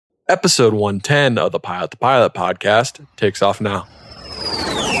Episode 110 of the Pilot podcast takes off now.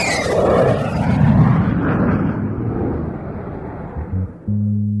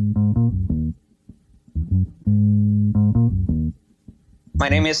 My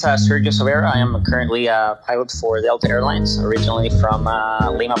name is Sergio. I am currently a pilot for Delta Airlines, originally from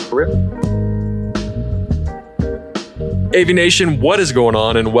Lima, Peru. Aviation, what is going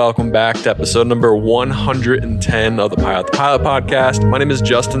on? And welcome back to episode number 110 of the Pilot podcast. My name is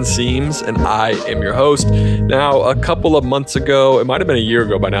Justin Seams, and I am your host. Now, a couple of months ago, it might have been a year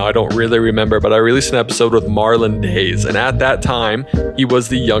ago by now, I don't really remember, but I released an episode with Marlon Days. And at that time, he was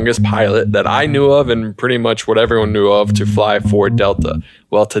the youngest pilot that I knew of, and pretty much what everyone knew of, to fly for Delta.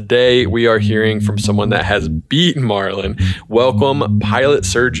 Well, today we are hearing from someone that has beaten Marlon. Welcome, Pilot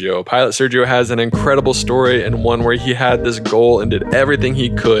Sergio. Pilot Sergio has an incredible story, and one where he had this goal and did everything he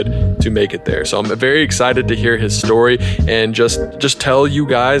could to make it there. So I'm very excited to hear his story and just tell you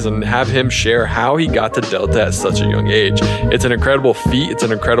guys and have him share how he got to Delta at such a young age. It's an incredible feat. It's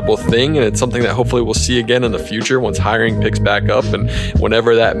an incredible thing, and it's something that hopefully we'll see again in the future once hiring picks back up and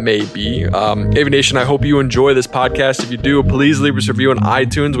whenever that may be. Aviation, I hope you enjoy this podcast. If you do, please leave us a review on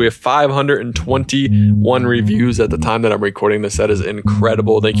iTunes. We have 521 reviews at the time that I'm recording this. That is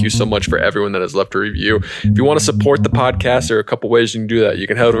incredible. Thank you so much for everyone that has left a review. If you want to support the podcast, there are a couple ways you can do that. You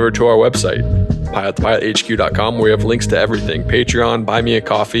can head over to our website, pilothq.com, where we have links to everything: Patreon, Buy Me a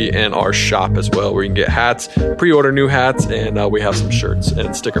Coffee, and our shop as well, where you can get hats, pre-order new hats, and we have some shirts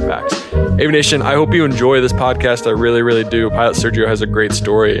and sticker packs. Aviation, I hope you enjoy this podcast. I really, really do. Pilot Sergio has a great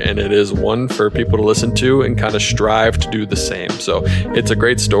story, and it is one for people to listen to and kind of strive to do the same. So it's a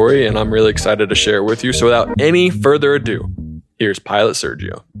great story, and I'm really excited to share it with you. So without any further ado, here's Pilot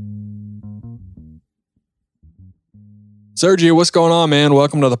Sergio. Sergio, what's going on, man?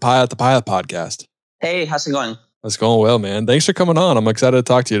 Welcome to the Pilot podcast. Hey, how's it going? It's going well, man. Thanks for coming on. I'm excited to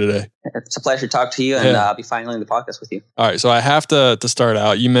talk to you today. It's a pleasure to talk to you, and I'll be finally in the podcast with you. All right, so I have to start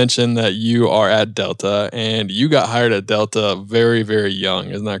out. You mentioned that you are at Delta, and you got hired at Delta very, very young.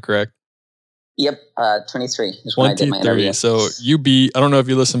 Isn't that correct? Yep, 23 is when I did my interview. So you beat, I don't know if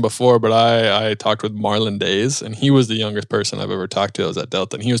you listened before, but I talked with Marlon Days, and he was the youngest person I've ever talked to that was at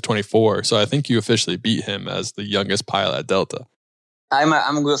Delta, and he was 24. So I think you officially beat him as the youngest pilot at Delta.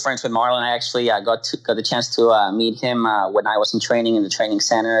 I'm good friends with Marlon. I actually got the chance to meet him when I was in training in the training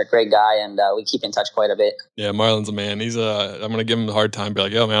center. A great guy, and we keep in touch quite a bit. Yeah, Marlon's a man. He's I'm gonna give him a hard time. Be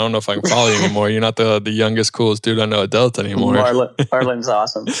like, yo, man, I don't know if I can follow you anymore. You're not the youngest, coolest dude I know at Delta anymore. Marlon's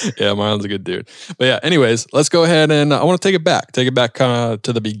awesome. Yeah, Marlon's a good dude. But yeah, anyways, let's go ahead and I want to take it back kind of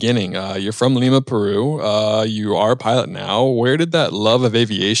to the beginning. You're from Lima, Peru. You are a pilot now. Where did that love of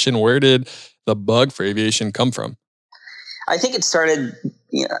aviation? Where did the bug for aviation come from? I think it started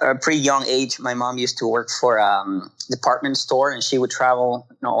at a pretty young age. My mom used to work for a department store, and she would travel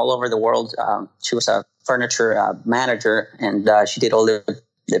all over the world. She was a furniture manager, and she did all the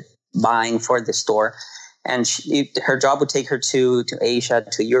buying for the store. And her job would take her to Asia,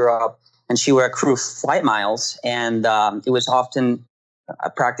 to Europe, and she would accrue flight miles. And it was often a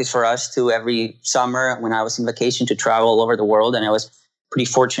practice for us to, every summer when I was in vacation, to travel all over the world. And I was pretty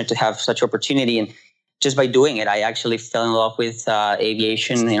fortunate to have such opportunity. And just by doing it, I actually fell in love with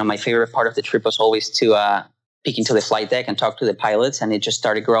aviation. My favorite part of the trip was always to peek into the flight deck and talk to the pilots, and it just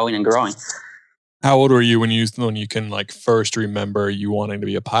started growing and growing. How old were you when you can first remember you wanting to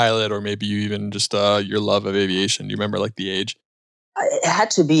be a pilot, or maybe you even just your love of aviation? Do you remember the age? It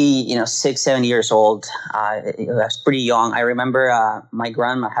had to be 6, 7 years old. I was pretty young. I remember my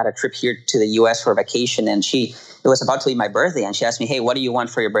grandma had a trip here to the U.S. for vacation, and it was about to be my birthday, and she asked me, "Hey, what do you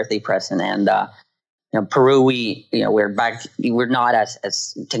want for your birthday present?" And Peru, we're not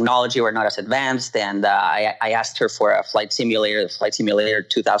as technology, we're not as advanced. And I asked her for a flight simulator, the Flight Simulator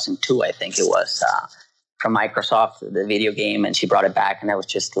 2002, I think it was, from Microsoft, the video game. And she brought it back, and I was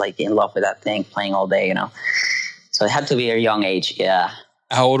just in love with that thing, playing all day, So it had to be a young age, yeah.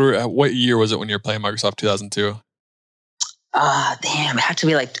 What year was it when you were playing Microsoft 2002? It had to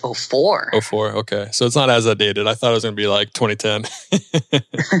be 04. 04, okay. So it's not as outdated. I thought it was going to be 2010.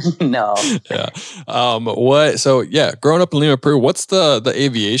 No. Yeah. Growing up in Lima, Peru, what's the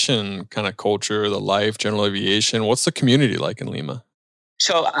aviation kind of culture, the life, general aviation? What's the community like in Lima?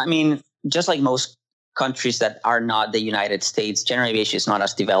 So, just like most countries that are not the United States, general aviation is not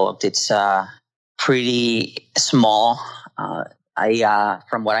as developed. It's pretty small.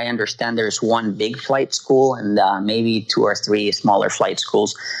 From what I understand, there's one big flight school and maybe 2 or 3 smaller flight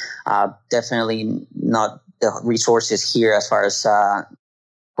schools. Definitely not the resources here as far as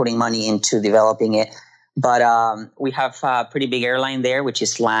putting money into developing it. But we have a pretty big airline there, which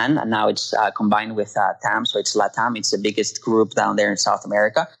is LAN, and now it's combined with TAM, so it's LATAM. It's the biggest group down there in South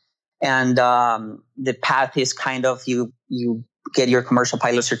America. And the path is kind of you get your commercial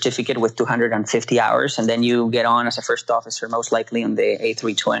pilot certificate with 250 hours, and then you get on as a first officer, most likely on the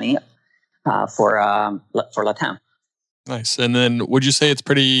A320 for LATAM. Nice. And then would you say it's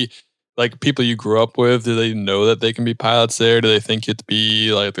pretty, like, people you grew up with, do they know that they can be pilots there? Do they think you have to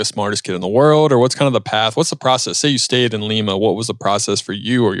be like the smartest kid in the world? Or what's kind of the path? What's the process? Say you stayed in Lima. What was the process for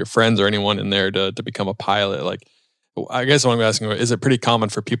you or your friends or anyone in there to become a pilot? Like, I guess what I'm asking, is it pretty common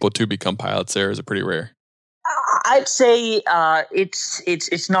for people to become pilots there? Is it pretty rare? I'd say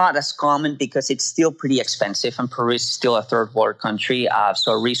it's not as common because it's still pretty expensive, and Peru is still a third world country.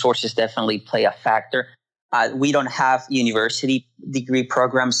 So resources definitely play a factor. We don't have university degree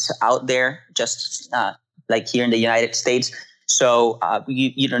programs out there, just like here in the United States. So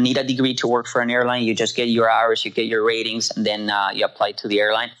you don't need a degree to work for an airline. You just get your hours, you get your ratings, and then you apply to the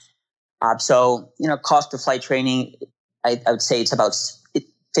airline. So cost of flight training, I would say it's about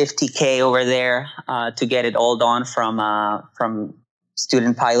 $50K over there to get it all done from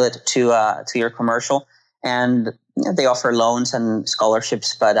student pilot to your commercial, and they offer loans and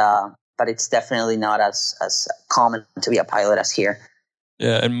scholarships, but it's definitely not as common to be a pilot as here.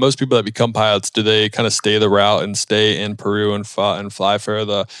 Yeah, and most people that become pilots, do they kind of stay the route and stay in Peru and fly for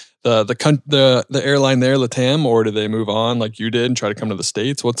the airline there, LATAM, or do they move on like you did and try to come to the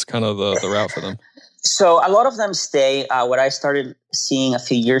States? What's kind of the route for them? So a lot of them stay. What I started seeing a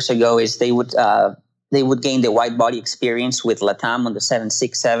few years ago is they would gain the wide body experience with LATAM on the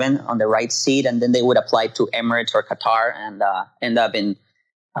 767 on the right seat, and then they would apply to Emirates or Qatar and end up in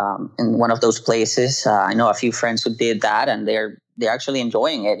one of those places. I know a few friends who did that, and they're actually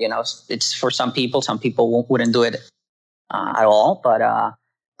enjoying it. It's for some people. Some people wouldn't do it at all,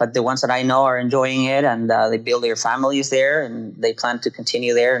 but the ones that I know are enjoying it, and they build their families there, and they plan to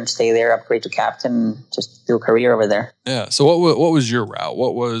continue there and stay there, upgrade to captain, and just do a career over there. Yeah. So what was your route?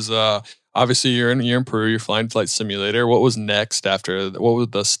 What was obviously you're in Peru, you're flying Flight Simulator. What was next after? What were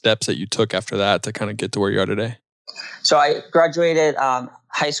the steps that you took after that to kind of get to where you are today? So I graduated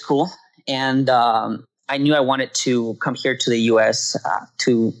high school, and I knew I wanted to come here to the U.S.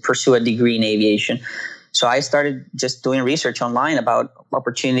 To pursue a degree in aviation. So I started just doing research online about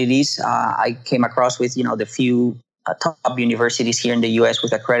opportunities. I came across with, the few top universities here in the U.S.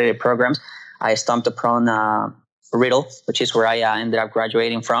 with accredited programs. I stumbled upon Riddle, which is where I ended up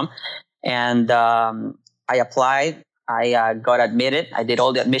graduating from. And I applied. I got admitted. I did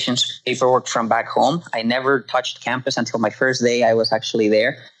all the admissions paperwork from back home. I never touched campus until my first day I was actually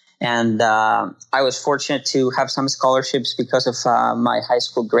there. And I was fortunate to have some scholarships because of my high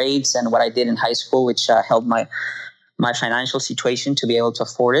school grades and what I did in high school, which helped my financial situation to be able to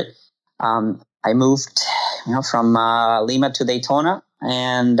afford it. I moved from Lima to Daytona,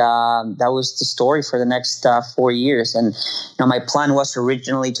 and that was the story for the next 4 years. And my plan was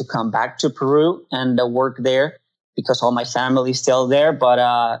originally to come back to Peru and work there because all my family is still there. But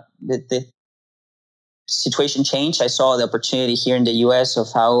the situation changed. I saw the opportunity here in the U.S.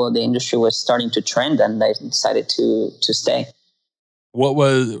 of how the industry was starting to trend, and I decided to stay.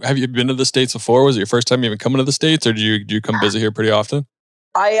 Have you been to the States before? Was it your first time even coming to the States, or do you come visit here pretty often?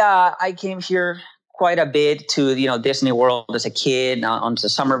 I came here quite a bit to Disney World as a kid on the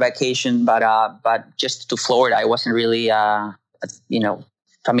summer vacation, but just to Florida, I wasn't really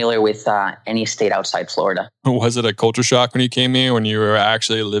familiar with any state outside Florida. Was it a culture shock when you came here, when you were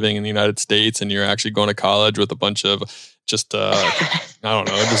actually living in the United States and you're actually going to college with a bunch of just I don't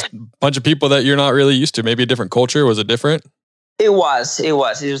know, just a bunch of people that you're not really used to? Maybe a different culture. Was it different? It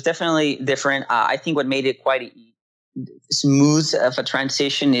was definitely different. I think what made it quite smooth of a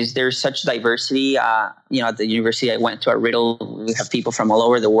transition is there's such diversity. At the university I went to at Riddle, we have people from all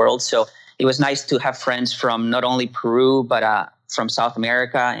over the world. So it was nice to have friends from not only Peru, but from South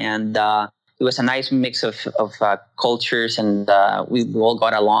America. And it was a nice mix of cultures, and we all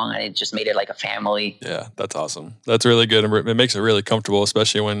got along, and it just made it like a family. Yeah, that's awesome. That's really good. And it makes it really comfortable,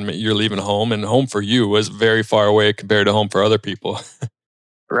 especially when you're leaving home, and home for you was very far away compared to home for other people.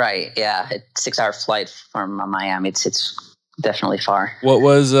 Right. Yeah. It's 6-hour flight from Miami. It's definitely far. What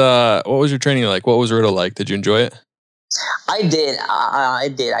was your training like? What was Riddle like? Did you enjoy it? I did. I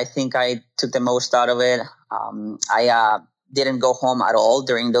did. I think I took the most out of it. I didn't go home at all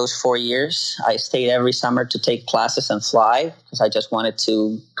during those 4 years. I stayed every summer to take classes and fly because I just wanted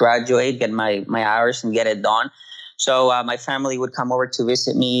to graduate, get my hours and get it done. So my family would come over to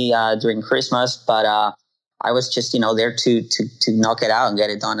visit me during Christmas, but I was just, there to knock it out and get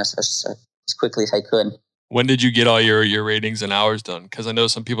it done as quickly as I could. When did you get all your ratings and hours done? Because I know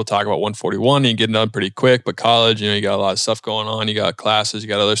some people talk about 141 and you get it done pretty quick, but college, you got a lot of stuff going on. You got classes, you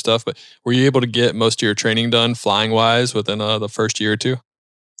got other stuff. But were you able to get most of your training done flying wise within the first year or two?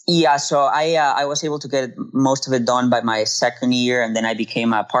 Yeah, so I was able to get most of it done by my second year, and then I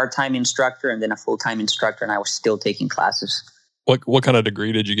became a part-time instructor and then a full-time instructor, and I was still taking classes. What kind of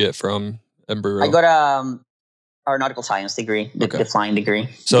degree did you get from Embry-Riddle? I got a aeronautical science degree, the flying degree.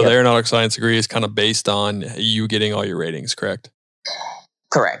 So the aeronautical science degree is kind of based on you getting all your ratings, correct?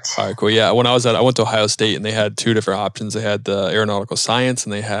 Correct. All right, cool. Yeah, when I went to Ohio State, and they had two different options. They had the aeronautical science,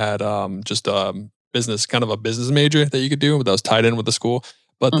 and they had just business, kind of a business major that you could do, but that was tied in with the school.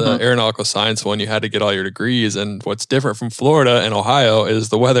 But the aeronautical science one, you had to get all your degrees. And what's different from Florida and Ohio is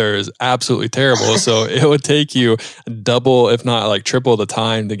the weather is absolutely terrible. So it would take you double, if not like triple the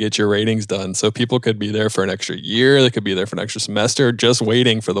time to get your ratings done. So people could be there for an extra year. They could be there for an extra semester just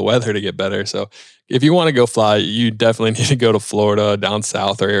waiting for the weather to get better. So if you want to go fly, you definitely need to go to Florida, down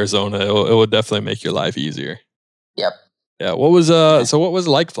south, or Arizona. It will definitely make your life easier. Yep. Yeah. What was what was it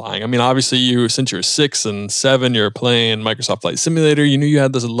like flying? I mean, obviously since you were 6 and 7, you were playing Microsoft Flight Simulator. You knew you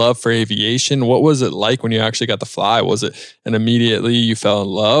had this love for aviation. What was it like when you actually got to fly? Was it and immediately you fell in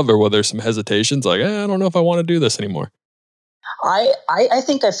love, or were there some hesitations like, I don't know if I want to do this anymore? I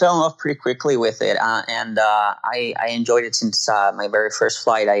think I fell in love pretty quickly with it, and I enjoyed it since my very first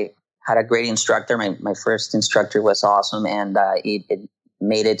flight. I had a great instructor. My first instructor was awesome, and it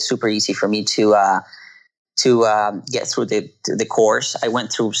made it super easy for me to get through the course. I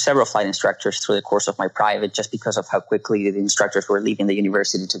went through several flight instructors through the course of my private, just because of how quickly the instructors were leaving the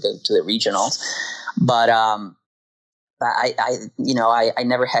university to the regionals. But I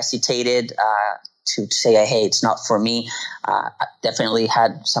never hesitated to say, hey, it's not for me. I definitely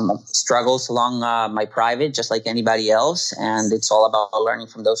had some struggles along my private, just like anybody else. And it's all about learning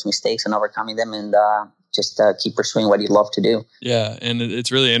from those mistakes and overcoming them, and just keep pursuing what you love to do. Yeah, and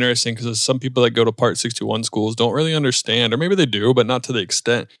it's really interesting because some people that go to Part 61 schools don't really understand, or maybe they do, but not to the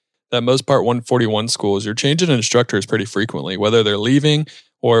extent that most Part 141 schools, you're changing instructors pretty frequently, whether they're leaving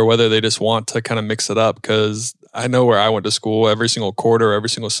or whether they just want to kind of mix it up. Because I know where I went to school, every single quarter, every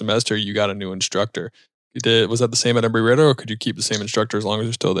single semester, you got a new instructor. Was that the same at Embry-Riddle, or could you keep the same instructor as long as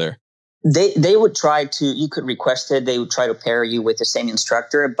you're still there? They would try to, you could request it. They would try to pair you with the same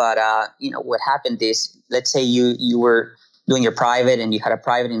instructor. But, what happened is, let's say you were doing your private and you had a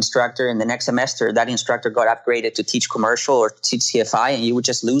private instructor, and the next semester that instructor got upgraded to teach commercial or teach CFI, and you would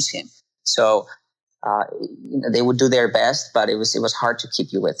just lose him. So, they would do their best, but it was hard to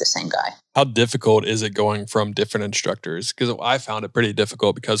keep you with the same guy. How difficult is it going from different instructors? Because I found it pretty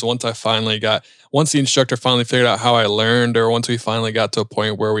difficult, because once the instructor finally figured out how I learned, or once we finally got to a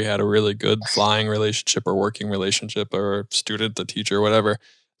point where we had a really good flying relationship or working relationship, or student to teacher or whatever,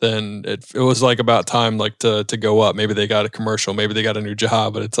 then it was like about time to go up. Maybe they got a commercial, maybe they got a new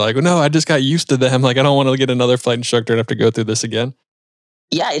job, but it's like, no, I just got used to them. Like, I don't want to get another flight instructor and have to go through this again.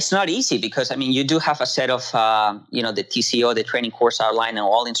 Yeah, it's not easy, because, you do have a set of, the TCO, the training course outline, and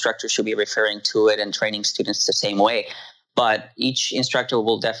all instructors should be referring to it and training students the same way. But each instructor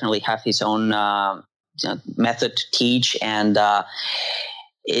will definitely have his own method to teach, and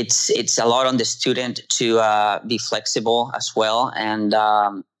it's a lot on the student to be flexible as well, and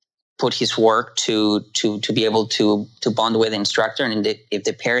put his work to be able to bond with the instructor. And if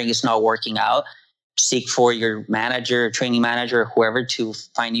the pairing is not working out, seek for your manager, training manager, whoever, to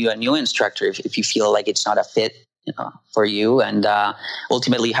find you a new instructor if you feel like it's not a fit for you. And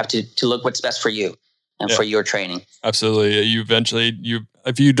ultimately, you have to look what's best for you and for your training. Absolutely.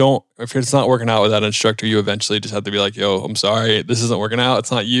 If it's not working out with that instructor, you eventually just have to be like, yo, I'm sorry, this isn't working out.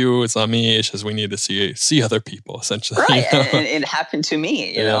 It's not you, it's not me. It's just we need to see other people, essentially. Right. And it happened to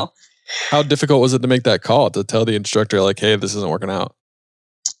me, you know. How difficult was it to make that call, to tell the instructor like, hey, this isn't working out?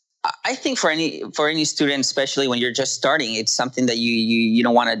 I think for any student, especially when you're just starting, it's something that you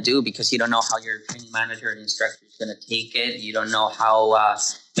don't want to do, because you don't know how your training manager and instructor is going to take it. You don't know how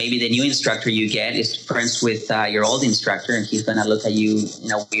maybe the new instructor you get is friends with your old instructor, and he's going to look at you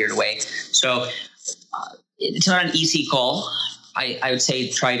in a weird way. So it's not an easy call. I would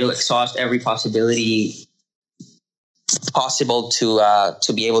say try to exhaust every possibility possible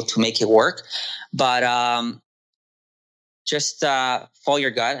to be able to make it work. But just follow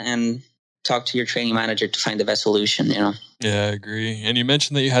your gut and talk to your training manager to find the best solution, Yeah, I agree. And you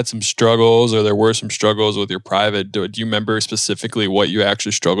mentioned that you had some struggles, or there were some struggles with your private. Do you remember specifically what you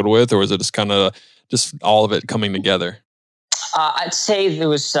actually struggled with, or was it just kind of just all of it coming together? I'd say there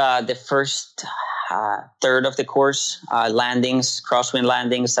was the first third of the course, landings, crosswind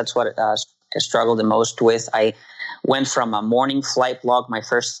landings. That's what I struggled the most with. I went from a morning flight block my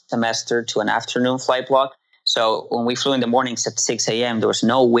first semester to an afternoon flight block. So when we flew in the mornings at 6 a.m., there was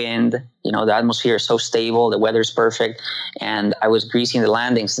no wind. The atmosphere is so stable. The weather's perfect. And I was greasing the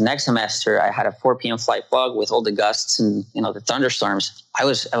landings. The next semester, I had a 4 p.m. flight bug with all the gusts and, the thunderstorms. I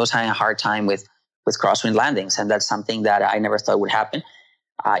was having a hard time with crosswind landings. And that's something that I never thought would happen.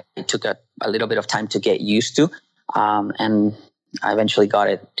 It took a little bit of time to get used to. And I eventually got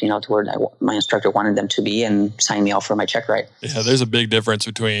it, to where my instructor wanted them to be and signed me off for my check ride. Yeah, there's a big difference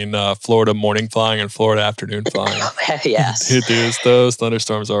between Florida morning flying and Florida afternoon flying. Yes. Dude, those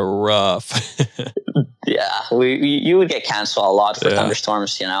thunderstorms are rough. Yeah, you would get canceled a lot for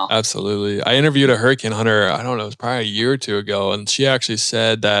thunderstorms, Absolutely. I interviewed a hurricane hunter, I don't know, it was probably a year or two ago, and she actually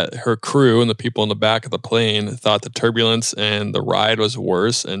said that her crew and the people in the back of the plane thought the turbulence and the ride was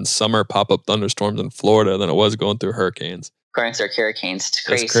worse in summer pop-up thunderstorms in Florida than it was going through hurricanes. Going through hurricanes, it's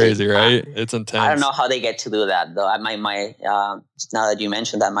crazy. It's crazy, right? It's intense. I don't know how they get to do that, though. My now that you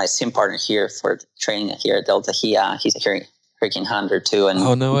mentioned that, my sim partner here for training here at Delta, he's a hurricane hunter too. And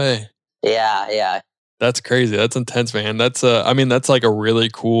oh, no way! Yeah. That's crazy. That's intense, man. That's that's like a really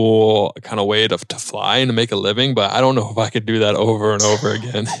cool kind of way to fly and to make a living. But I don't know if I could do that over and over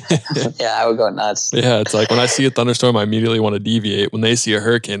again. Yeah, I would go nuts. Yeah, it's like when I see a thunderstorm, I immediately want to deviate. When they see a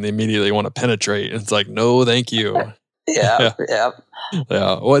hurricane, they immediately want to penetrate. And it's like, no, thank you. Yeah.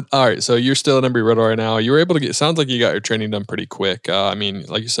 What? All right. So you're still at Embry-Riddle right now. You were able to get. Sounds like you got your training done pretty quick.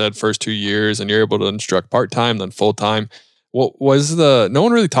 Like you said, first 2 years, and you're able to instruct part time, then full time. What was no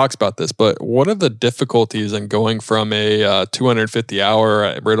one really talks about this, but what are the difficulties in going from a 250 hour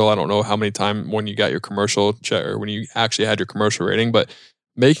at Riddle? I don't know how many times when you got your commercial check or when you actually had your commercial rating, but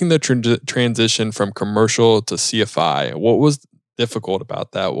making the transition from commercial to CFI. What was difficult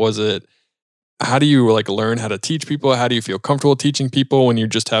about that? Was it? How do you learn how to teach people? How do you feel comfortable teaching people when you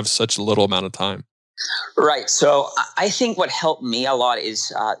just have such a little amount of time? Right. So I think what helped me a lot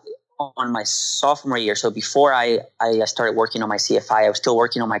is on my sophomore year. So before I started working on my CFI, I was still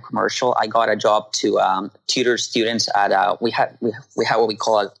working on my commercial. I got a job to tutor students at we had what we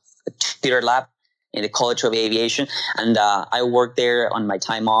call a tutor lab in the College of Aviation, and I worked there on my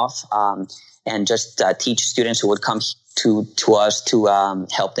time off and just teach students who would come to us to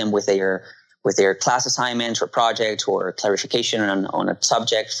help them with their class assignments or projects or clarification on a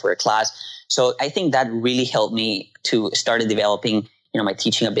subject for a class. So I think that really helped me to start developing, my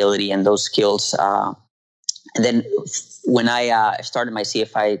teaching ability and those skills. And then when I started my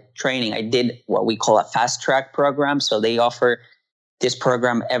CFI training, I did what we call a fast track program. So they offer this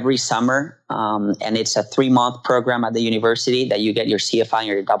program every summer. And it's a 3-month program at the university that you get your CFI and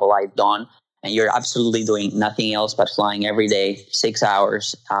your double I done. And you're absolutely doing nothing else but flying every day, 6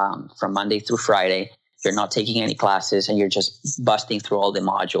 hours from Monday through Friday. You're not taking any classes and you're just busting through all the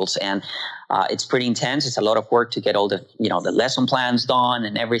modules. And it's pretty intense. It's a lot of work to get all the, the lesson plans done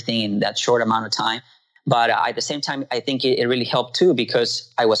and everything in that short amount of time. But at the same time, I think it really helped too,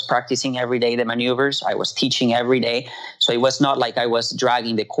 because I was practicing every day the maneuvers. I was teaching every day. So it was not like I was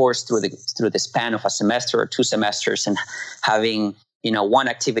dragging the course through the span of a semester or 2 semesters and having, 1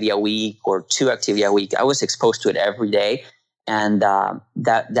 activity a week or 2 activity a week. I was exposed to it every day. And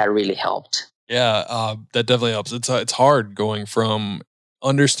that really helped. Yeah, that definitely helps. It's hard going from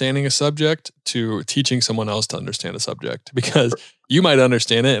understanding a subject to teaching someone else to understand a subject, because you might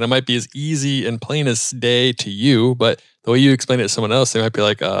understand it and it might be as easy and plain as day to you, but the way you explain it to someone else, they might be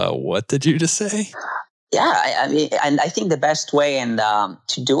like, what did you just say? Yeah, and I think the best way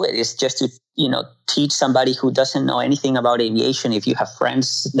to do it is just to, teach somebody who doesn't know anything about aviation. If you have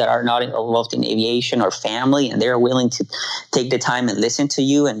friends that are not involved in aviation or family and they're willing to take the time and listen to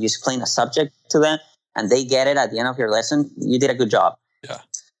you and you explain a subject to them and they get it at the end of your lesson, you did a good job. Yeah,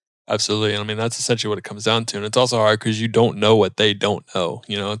 absolutely. I mean, that's essentially what it comes down to. And it's also hard because you don't know what they don't know.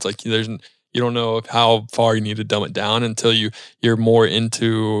 It's like you don't know how far you need to dumb it down until you're more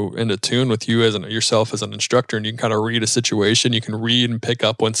into tune with yourself as an instructor, and you can kind of read a situation. You can read and pick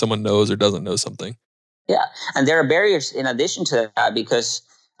up when someone knows or doesn't know something. Yeah, and there are barriers in addition to that, because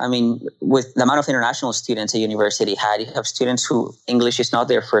with the amount of international students a university had, you have students who English is not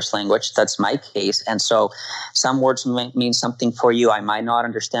their first language. That's my case. And so some words might mean something for you. I might not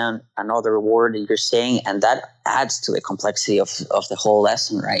understand another word that you're saying, and that adds to the complexity of the whole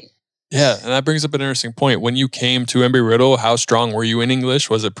lesson, right? Yeah, and that brings up an interesting point. When you came to Embry-Riddle, how strong were you in English?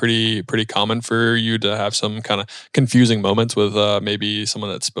 Was it pretty common for you to have some kind of confusing moments with maybe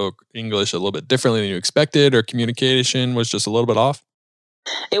someone that spoke English a little bit differently than you expected, or communication was just a little bit off?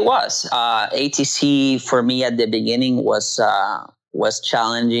 It was. ATC for me at the beginning was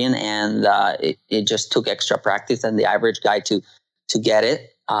challenging, and it just took extra practice than the average guy to get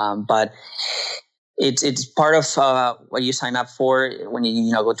it. But It's part of what you sign up for when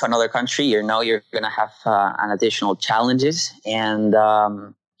you go to another country. You're going to have an additional challenges, and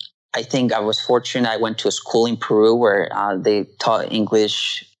I think I was fortunate. I went to a school in Peru where they taught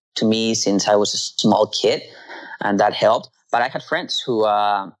English to me since I was a small kid, and that helped. But I had friends who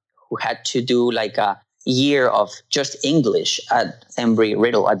had to do like a year of just English at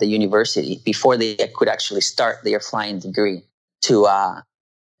Embry-Riddle at the university before they could actually start their flying degree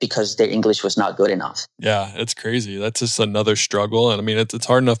because their English was not good enough. Yeah, it's crazy. That's just another struggle. And I mean, it's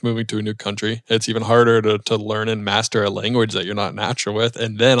hard enough moving to a new country. It's even harder to learn and master a language that you're not natural with.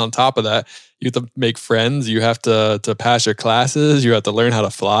 And then on top of that, you have to make friends. You have to pass your classes. You have to learn how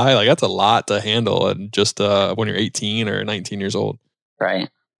to fly. Like that's a lot to handle. And just when you're 18 or 19 years old. Right.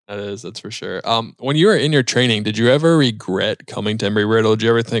 That's for sure. When you were in your training, did you ever regret coming to Embry-Riddle? Did you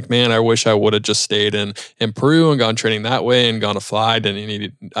ever think, man, I wish I would have just stayed in Peru and gone training that way and gone to fly? I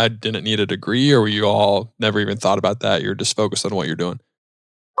didn't need a degree, or were you all never even thought about that? You're just focused on what you're doing.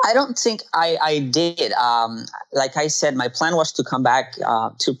 I don't think I did. Like I said, my plan was to come back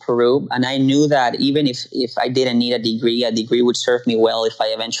to Peru, and I knew that even if I didn't need a degree would serve me well if I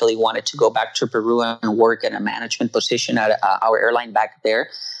eventually wanted to go back to Peru and work in a management position at our airline back there.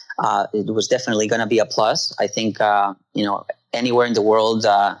 It was definitely going to be a plus. I think, anywhere in the world,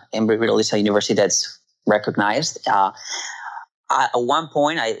 Embry-Riddle is a university that's recognized. At one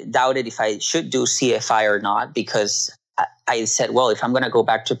point, I doubted if I should do CFI or not, because I said, well, if I'm going to go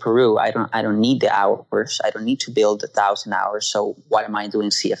back to Peru, I don't need the hours. I don't need to build 1,000 hours. So what am I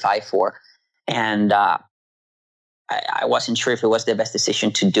doing CFI for? And I wasn't sure if it was the best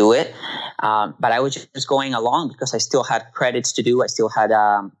decision to do it. But I was just going along because I still had credits to do. I still had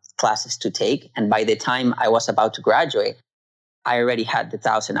classes to take. And by the time I was about to graduate, I already had the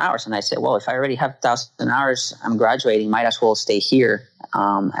 1,000 hours. And I said, well, if I already have 1,000 hours, I'm graduating, might as well stay here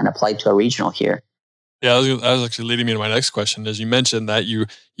and apply to a regional here. Yeah, that was actually leading me to my next question. As you mentioned that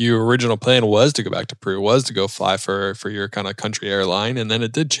your original plan was to go back to Peru, was to go fly for your kind of country airline, and then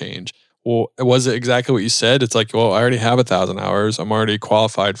it did change. Well, was it exactly what you said? It's like, well, I already have 1,000 hours. I'm already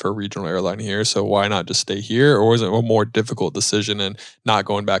qualified for a regional airline here, so why not just stay here? Or was it a more difficult decision and not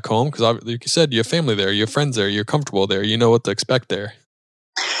going back home? Because like you said, you have family there, you have friends there, you're comfortable there, you know what to expect there.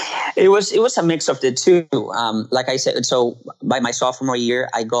 It was a mix of the two. Like I said, so by my sophomore year,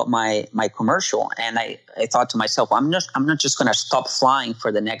 I got my commercial, and I thought to myself, I'm not just going to stop flying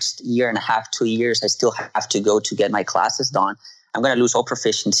for the next year and a half, 2 years. I still have to go to get my classes done. I'm going to lose all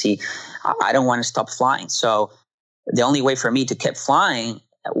proficiency. I don't want to stop flying. So the only way for me to keep flying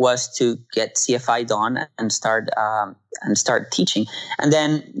was to get CFI done and start teaching. And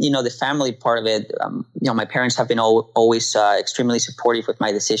then, the family part of it, my parents have been always extremely supportive with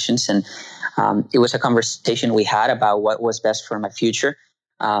my decisions. And it was a conversation we had about what was best for my future.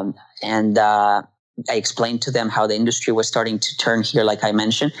 And I explained to them how the industry was starting to turn here, like I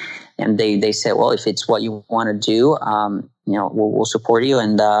mentioned. And they said, well, if it's what you want to do, we'll support you.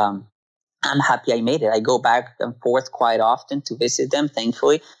 And I'm happy I made it. I go back and forth quite often to visit them.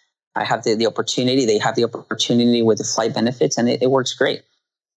 Thankfully, I have the opportunity. They have the opportunity with the flight benefits, and it works great.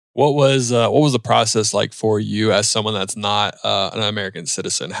 What was the process like for you as someone that's not an American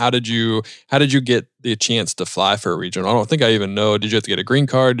citizen? How did you get the chance to fly for a regional? I don't think I even know. Did you have to get a green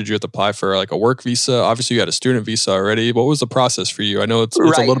card? Did you have to apply for like a work visa? Obviously, you had a student visa already. What was the process for you? I know it's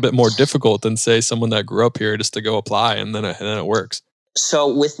Right. a little bit more difficult than say someone that grew up here just to go apply and then it works.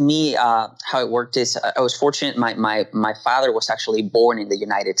 So with me, how it worked is I was fortunate. My father was actually born in the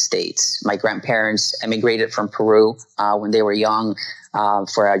United States. My grandparents emigrated from Peru when they were young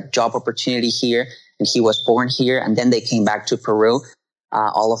for a job opportunity here, and he was born here. And then they came back to Peru,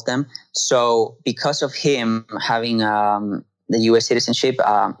 all of them. So because of him having the U.S. citizenship,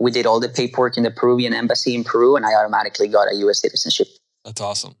 we did all the paperwork in the Peruvian embassy in Peru, and I automatically got a U.S. citizenship. That's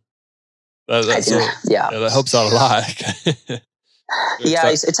awesome. Yeah, that helps out a lot. Yeah,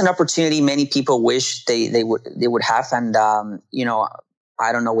 it's an opportunity many people wish they would have, and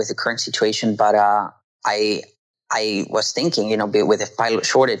I don't know with the current situation, but I was thinking, with the pilot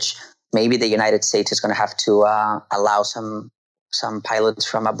shortage, maybe the United States is going to have to allow some pilots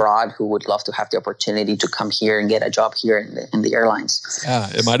from abroad who would love to have the opportunity to come here and get a job here in the airlines. Yeah,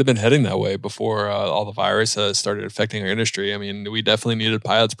 it might have been heading that way before all the virus started affecting our industry. I mean, we definitely needed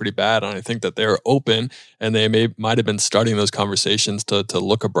pilots pretty bad, and I think that they're open, and they might have been starting those conversations to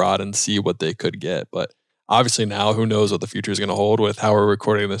look abroad and see what they could get. But obviously now, who knows what the future is going to hold with how we're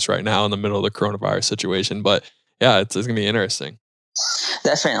recording this right now in the middle of the coronavirus situation. But yeah, it's going to be interesting.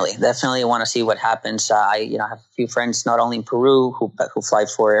 Definitely want to see what happens. I have a few friends not only in Peru who fly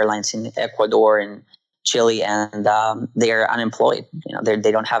for airlines in Ecuador and Chile, and they're unemployed.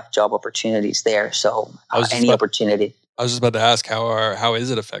 They don't have job opportunities there. So opportunity. I was just about to ask, how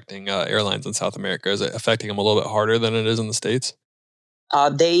is it affecting airlines in South America? Is it affecting them a little bit harder than it is in the States?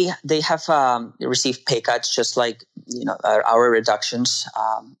 They have received pay cuts, just like our reductions.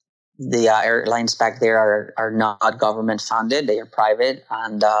 The airlines back there are not government funded; they are private,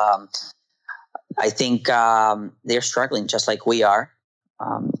 and I think they're struggling just like we are.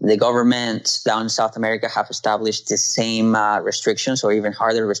 The governments down in South America have established the same restrictions or even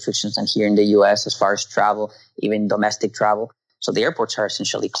harder restrictions than here in the U.S. as far as travel, even domestic travel. So the airports are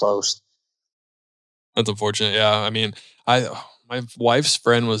essentially closed. That's unfortunate. Yeah. I mean, my wife's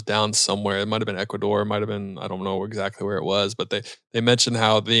friend was down somewhere. It might have been Ecuador. It might have been, I don't know exactly where it was, but they mentioned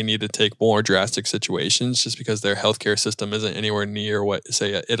how they need to take more drastic situations just because their healthcare system isn't anywhere near what,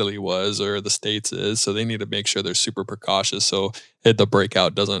 say, Italy was or the States is. So they need to make sure they're super precautious so the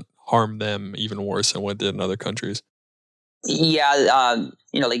breakout doesn't harm them even worse than what it did in other countries. Yeah,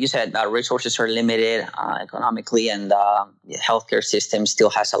 like you said, resources are limited economically, and the healthcare system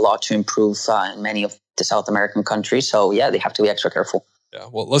still has a lot to improve in many of the South American countries. So yeah, they have to be extra careful. Yeah,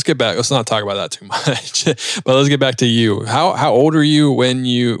 well, let's get back. Let's not talk about that too much. But let's get back to you. How old are you when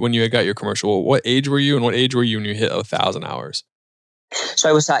you got your commercial? What age were you, and what age were you when you hit 1,000 hours? So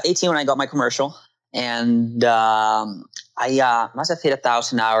I was 18 when I got my commercial, and I must have hit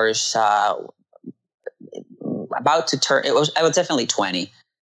 1,000 hours. About to turn, I was definitely 20.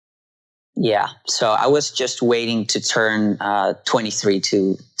 Yeah. So I was just waiting to turn 23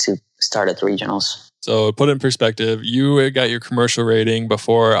 to start at the regionals. So put it in perspective, you got your commercial rating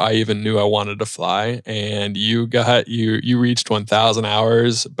before I even knew I wanted to fly, and you reached 1,000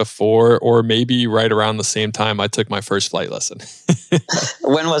 hours before, or maybe right around the same time I took my first flight lesson.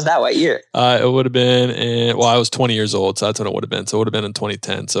 When was that? What year? It would have been I was 20 years old, so that's when it would have been. So it would have been in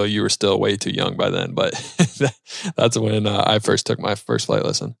 2010. So you were still way too young by then, but that's when I first took my first flight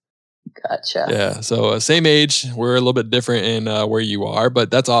lesson. Gotcha. Yeah. So same age. We're a little bit different in where you are,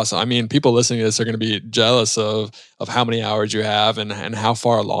 but that's awesome. I mean, people listening to this are going to be jealous of how many hours you have and how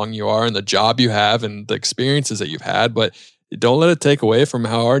far along you are and the job you have and the experiences that you've had. But don't let it take away from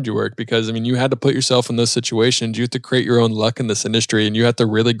how hard you work, because I mean, you had to put yourself in those situations. You have to create your own luck in this industry, and you have to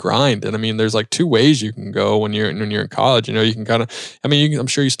really grind. And I mean, there's like two ways you can go when you're in college. You can kind of, I'm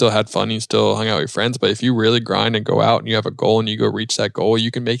sure you still had fun, you still hung out with your friends, but if you really grind and go out and you have a goal and you go reach that goal, you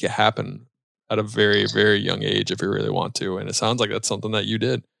can make it happen at a very, very young age if you really want to. And it sounds like that's something that you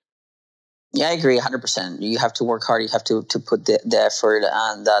did. Yeah, I agree 100%. You have to work hard. You have to put the effort,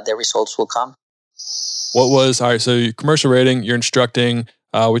 and the results will come. All right, so commercial rating, you're instructing.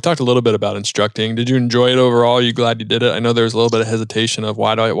 We talked a little bit about instructing. Did you enjoy it overall? Are you glad you did it? I know there was a little bit of hesitation of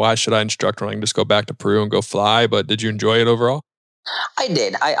why should I instruct when I can just go back to Peru and go fly, but did you enjoy it overall? I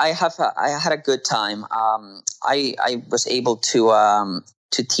did. I had a good time. I was able to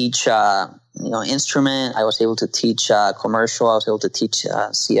teach instrument. I was able to teach commercial. I was able to teach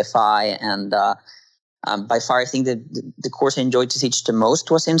CFI, and by far, I think that the course I enjoyed to teach the most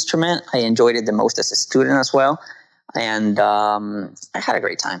was instrument. I enjoyed it the most as a student as well, and I had a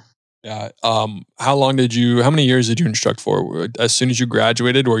great time. Yeah. How many years did you instruct for? As soon as you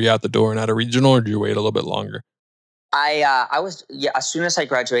graduated, were you out the door and at a regional, or did you wait a little bit longer? I was, as soon as I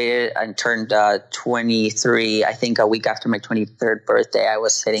graduated and turned 23, I think a week after my 23rd birthday, I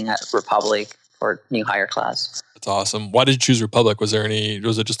was sitting at Republic for new hire class. That's awesome. Why did you choose Republic? Was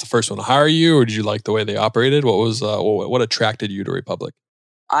it just the first one to hire you, or did you like the way they operated? What attracted you to Republic?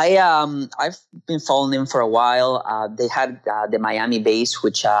 I've been following them for a while. They had the Miami base,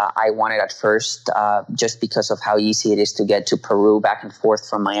 which I wanted at first, just because of how easy it is to get to Peru back and forth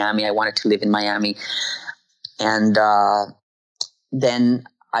from Miami. I wanted to live in Miami. And then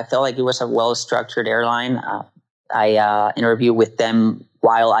I felt like it was a well-structured airline. I interviewed with them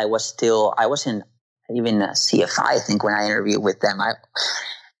while I was in even CFI, I think, when I interviewed with them.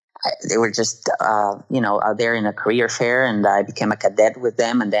 They were just, out there in a career fair, and I became a cadet with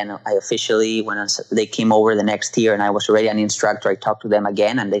them. And then I officially, they came over the next year and I was already an instructor, I talked to them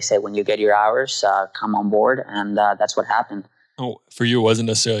again, and they said, when you get your hours, come on board. And that's what happened. Oh, for you, it wasn't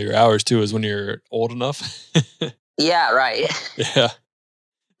necessarily your hours too. It was when you're old enough. Yeah, right. Yeah.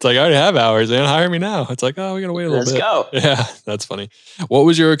 It's like, I already have hours, man. Hire me now. It's like, oh, we got to wait a little bit. Let's go. Yeah, that's funny. What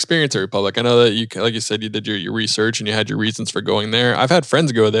was your experience at Republic? I know that you, like you said, you did your research and you had your reasons for going there. I've had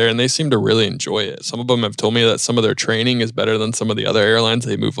friends go there and they seem to really enjoy it. Some of them have told me that some of their training is better than some of the other airlines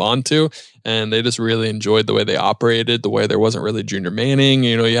they move on to. And they just really enjoyed the way they operated, the way there wasn't really junior manning.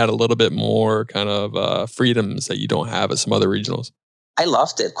 You had a little bit more kind of freedoms that you don't have at some other regionals. I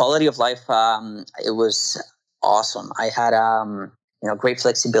loved it. Quality of life, it was awesome. I had great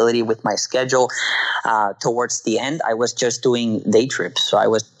flexibility with my schedule. Towards the end, I was just doing day trips. So I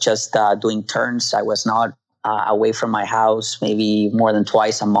was just doing turns. I was not away from my house maybe more than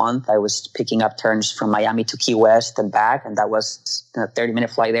twice a month. I was picking up turns from Miami to Key West and back, and that was a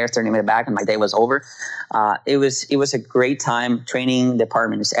 30-minute flight there, 30-minute back, and my day was over. It was a great time. Training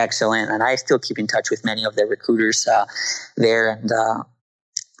department is excellent, and I still keep in touch with many of the recruiters there and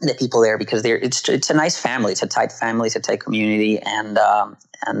the people there, because it's a nice family. It's a tight family. It's a tight community, and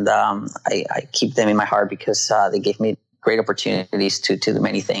I keep them in my heart because they gave me great opportunities to do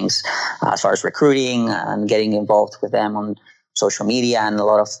many things as far as recruiting and getting involved with them on social media and a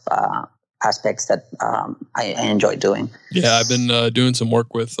lot of aspects that I enjoy doing. Yeah, I've been doing some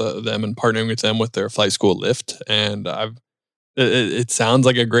work with them and partnering with them with their flight school Lyft, and it sounds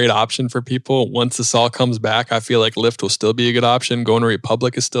like a great option for people. Once this all comes back, I feel like Lyft will still be a good option. Going to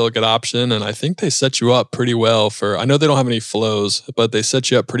Republic is still a good option, and I think they set you up pretty well for. I know they don't have any flows, but they set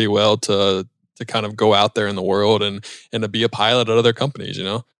you up pretty well to kind of go out there in the world and to be a pilot at other companies,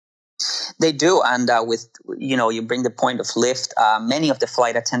 They do. And with, you bring the point of Lyft, many of the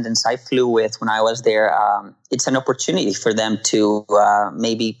flight attendants I flew with when I was there, it's an opportunity for them to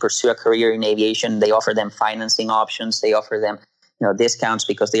maybe pursue a career in aviation. They offer them financing options. They offer them discounts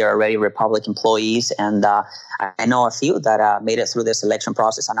because they are already Republic employees. And I know a few that made it through the selection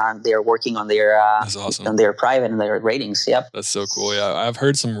process and they're working on their That's awesome. on their private and their ratings. Yep. That's so cool. Yeah, I've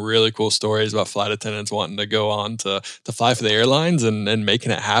heard some really cool stories about flight attendants wanting to go on to fly for the airlines and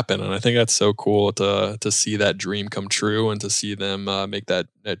making it happen. And I think that's so cool to see that dream come true and to see them make that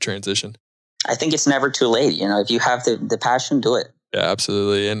transition. I think it's never too late. If you have the passion, do it. Yeah,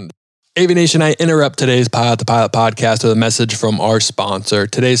 absolutely. And Aviation, I interrupt today's Pilot to Pilot podcast with a message from our sponsor.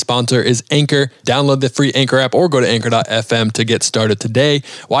 Today's sponsor is Anchor. Download the free Anchor app or go to anchor.fm to get started today.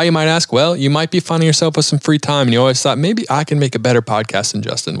 Why, you might ask? Well, you might be finding yourself with some free time and you always thought, maybe I can make a better podcast than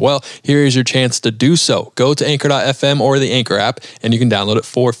Justin. Well, here is your chance to do so. Go to anchor.fm or the Anchor app and you can download it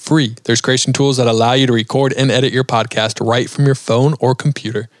for free. There's creation tools that allow you to record and edit your podcast right from your phone or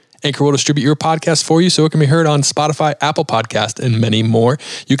computer. Anchor will distribute your podcast for you so it can be heard on Spotify, Apple Podcast, and many more.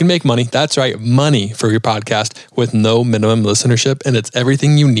 You can make money. That's right, money for your podcast with no minimum listenership, and it's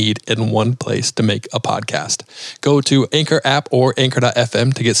everything you need in one place to make a podcast. Go to Anchor app or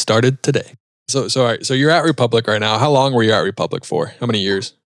anchor.fm to get started today. So all right, so you're at Republic right now. How long were you at Republic for? How many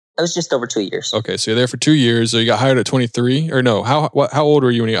years? It was just over 2 years. Okay, so you're there for 2 years. So you got hired at 23, or no? How old were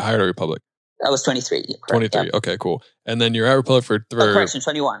you when you got hired at Republic? I was 23. Correct, 23. yeah. Okay, cool. And then you're at Republic for correction,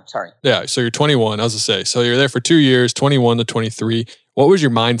 21. Sorry. Yeah, so you're 21. I was to say. So you're there for 2 years, 21 to 23. What was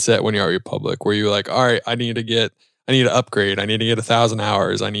your mindset when you were at Republic? Were you like, all right, I need to upgrade. I need to get 1,000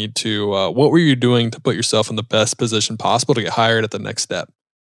 hours. I need to. What were you doing to put yourself in the best position possible to get hired at the next step?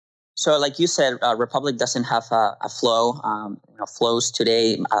 So, like you said, Republic doesn't have a flow. Flows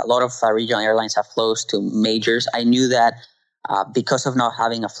today. A lot of regional airlines have flows to majors. I knew that. Because of not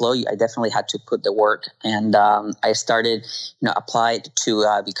having a flow, I definitely had to put the work, and I started, applied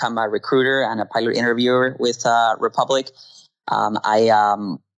to become a recruiter and a pilot interviewer with Republic.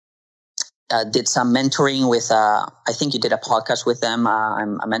 I did some mentoring with. I think you did a podcast with them.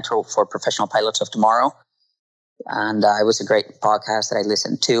 I'm a mentor for Professional Pilots of Tomorrow, and it was a great podcast that I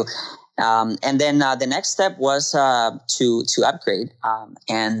listened to. And then the next step was to upgrade.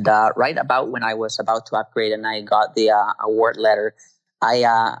 And right about when I was about to upgrade and I got the award letter,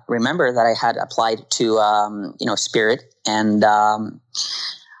 I remember that I had applied to Spirit, and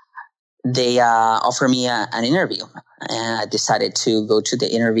they offered me an interview. And I decided to go to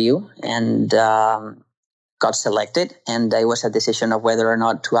the interview and got selected. And it was a decision of whether or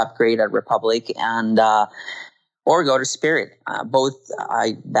not to upgrade at Republic and or go to Spirit. Both,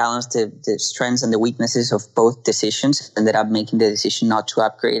 I balanced the strengths and the weaknesses of both decisions. Ended up making the decision not to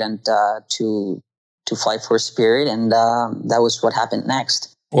upgrade and to fly for Spirit, and that was what happened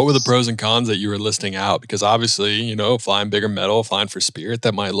next. What were the pros and cons that you were listing out? Because obviously, flying bigger metal, flying for Spirit,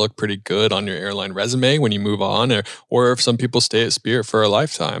 that might look pretty good on your airline resume when you move on, or if some people stay at Spirit for a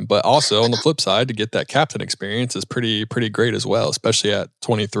lifetime. But also on the flip side, to get that captain experience is pretty great as well, especially at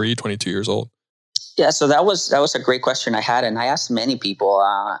 23, 22 years old. Yeah, so that was a great question I had, and I asked many people,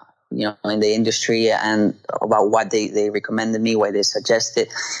 in the industry, and about what they recommended me, what they suggested.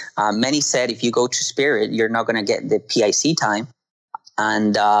 Many said if you go to Spirit, you're not going to get the PIC time,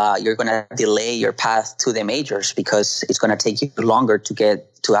 and you're going to delay your path to the majors because it's going to take you longer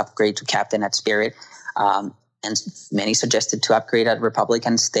to upgrade to captain at Spirit. And many suggested to upgrade at Republic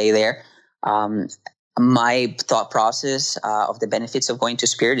and stay there. my thought process of the benefits of going to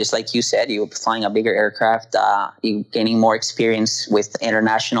Spirit is, like you said, you're flying a bigger aircraft, you're gaining more experience with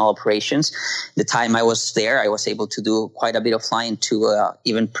international operations. The time I was there, I was able to do quite a bit of flying to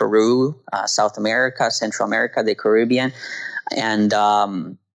even Peru, South America, Central America, the Caribbean, and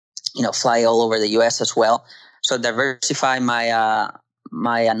fly all over the U.S. as well. So diversify my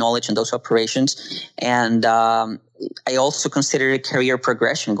knowledge in those operations. And I also consider it career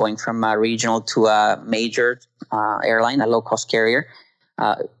progression, going from a regional to a major airline, a low-cost carrier.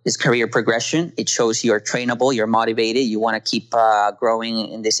 Is career progression. It shows you're trainable, you're motivated, you want to keep growing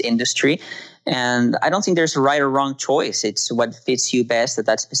in this industry. And I don't think there's a right or wrong choice. It's what fits you best at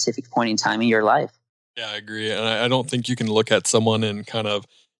that specific point in time in your life. Yeah, I agree. And I don't think you can look at someone and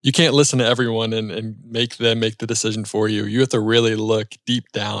you can't listen to everyone and make them make the decision for you. You have to really look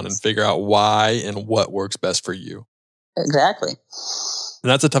deep down and figure out why and what works best for you. Exactly.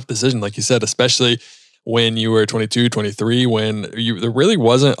 And that's a tough decision, like you said, especially when you were 22, 23, when there really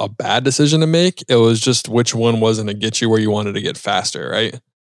wasn't a bad decision to make. It was just which one wasn't to get you where you wanted to get faster, right?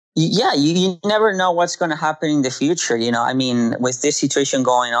 Yeah, you never know what's going to happen in the future. I mean, with this situation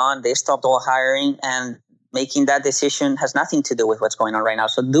going on, they stopped all hiring, and making that decision has nothing to do with what's going on right now.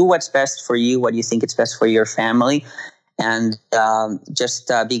 So do what's best for you, what you think is best for your family, and just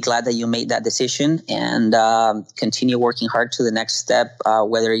be glad that you made that decision, and continue working hard to the next step,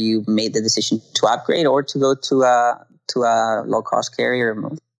 whether you made the decision to upgrade or to go to a low-cost carrier.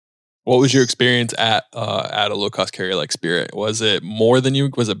 What was your experience at a low cost carrier like Spirit? Was it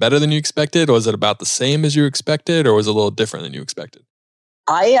better than you expected? Was it about the same as you expected, or was it a little different than you expected?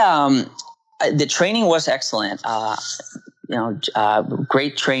 The training was excellent.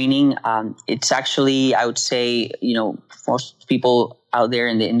 Great training. It's actually, I would say, most people out there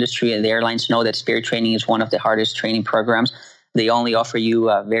in the industry and the airlines know that Spirit training is one of the hardest training programs. They only offer you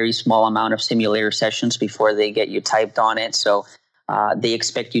a very small amount of simulator sessions before they get you typed on it. So they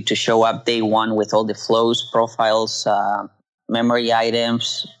expect you to show up day one with all the flows, profiles, memory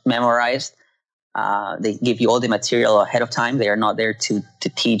items memorized. They give you all the material ahead of time. They are not there to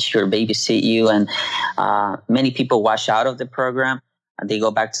teach you or babysit you. And many people wash out of the program. They go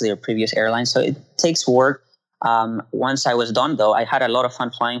back to their previous airline. So it takes work. Once I was done, though, I had a lot of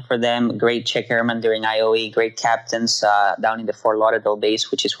fun flying for them. Great check airmen during IOE, great captains down in the Fort Lauderdale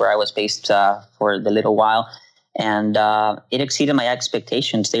base, which is where I was based for the little while. And it exceeded my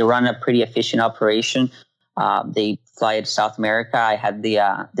expectations. They run a pretty efficient operation. They fly to South America. I had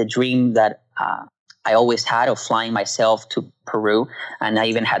the dream that I always had of flying myself to Peru, and I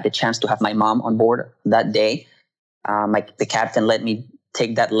even had the chance to have my mom on board that day. The captain let me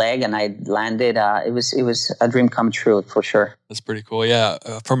take that leg, and I landed. It was a dream come true for sure. That's pretty cool. Yeah.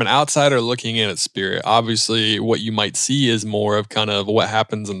 From an outsider looking in at Spirit, obviously what you might see is more of kind of what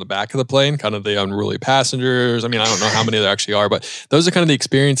happens in the back of the plane, kind of the unruly passengers. I mean, I don't know how many there actually are, but those are kind of the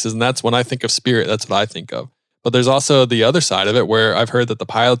experiences. And that's when I think of Spirit, that's what I think of. But there's also the other side of it where I've heard that the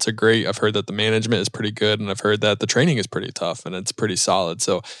pilots are great. I've heard that the management is pretty good. And I've heard that the training is pretty tough and it's pretty solid.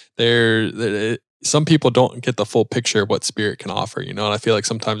 So some people don't get the full picture of what Spirit can offer, and I feel like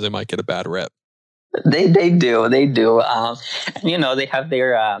sometimes they might get a bad rep. They do. They have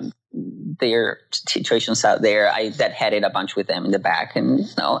their situations out there. That headed a bunch with them in the back,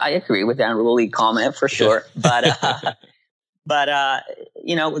 and I agree with that unruly comment for sure. But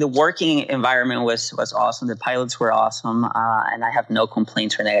the working environment was awesome. The pilots were awesome, and I have no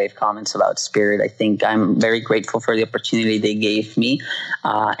complaints or negative comments about Spirit. I think I'm very grateful for the opportunity they gave me,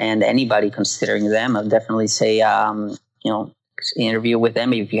 and anybody considering them, I'll definitely say, interview with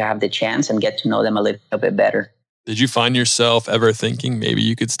them if you have the chance and get to know them a little bit better. Did you find yourself ever thinking maybe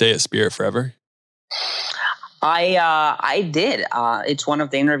you could stay at Spirit forever? I did. It's one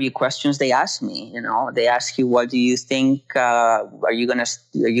of the interview questions they asked me. They ask you, what do you think? Are you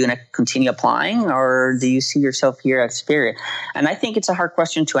gonna continue applying, or do you see yourself here at Spirit? And I think it's a hard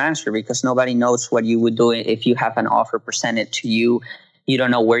question to answer because nobody knows what you would do if you have an offer presented to you. You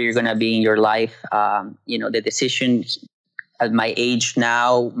don't know where you're gonna be in your life. The decision at my age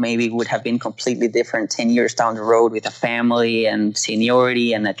now maybe would have been completely different 10 years down the road with a family and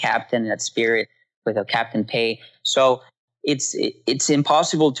seniority and a captain at Spirit with a captain pay. So it's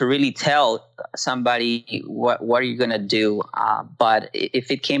impossible to really tell somebody what are you going to do. But if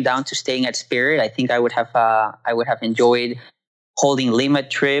it came down to staying at Spirit, I think I would have enjoyed holding Lima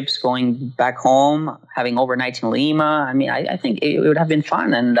trips, going back home, having overnights in Lima. I mean, I think it would have been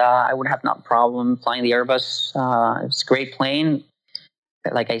fun, and I would have no problem flying the Airbus. It's a great plane.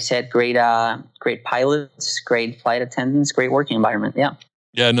 Like I said, great pilots, great flight attendants, great working environment. Yeah.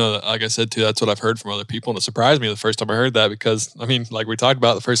 Yeah, no, like I said too, that's what I've heard from other people. And it surprised me the first time I heard that because, I mean, like we talked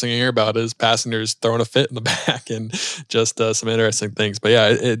about, the first thing you hear about is passengers throwing a fit in the back and just some interesting things. But yeah,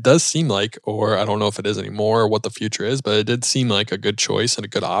 it does seem like, or I don't know if it is anymore or what the future is, but it did seem like a good choice and a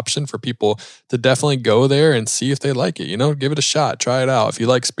good option for people to definitely go there and see if they like it. You know, give it a shot, try it out. If you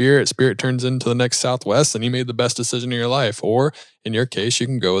like Spirit, Spirit turns into the next Southwest, and you made the best decision of your life. Or in your case, you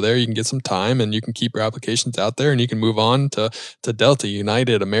can go there, you can get some time, and you can keep your applications out there, and you can move on to Delta,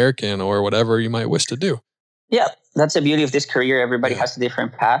 United, American, or whatever you might wish to do. Yeah, that's the beauty of this career. Everybody Yeah. has a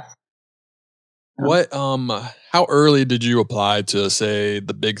different path. What how early did you apply to say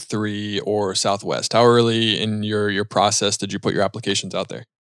the big three or Southwest? How early in your process did you put your applications out there?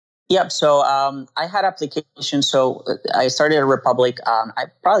 Yep. So I had applications. So I started at Republic. I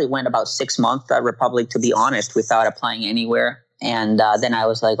probably went about 6 months at Republic, to be honest, without applying anywhere. And then I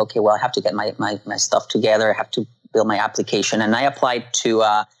was like, okay, well, I have to get my stuff together. I have to build my application. And I applied to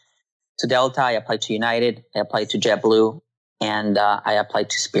Delta. I applied to United. I applied to JetBlue. And I applied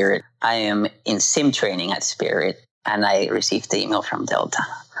to Spirit. I am in sim training at Spirit, and I received the email from Delta.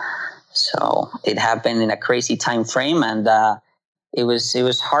 So it happened in a crazy time frame, and it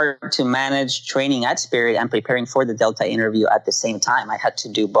was hard to manage training at Spirit and preparing for the Delta interview at the same time. I had to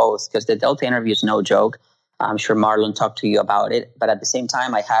do both because the Delta interview is no joke. I'm sure Marlon talked to you about it, but at the same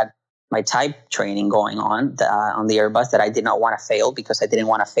time, I had my type training going on the Airbus that I did not want to fail because I didn't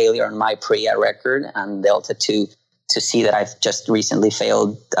want a failure on my PRIA record, and Delta to see that I've just recently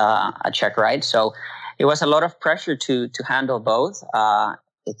failed a check ride. So it was a lot of pressure to handle both.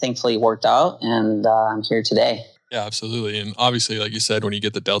 It thankfully worked out, and I'm here today. Yeah, absolutely. And obviously, like you said, when you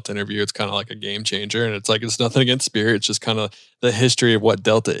get the Delta interview, it's kind of like a game changer. And it's like, it's nothing against Spirit. It's just kind of the history of what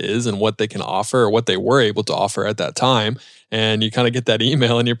Delta is and what they can offer or what they were able to offer at that time. And you kind of get that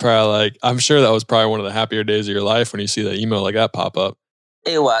email and you're probably like, I'm sure that was probably one of the happier days of your life when you see that email like that pop up.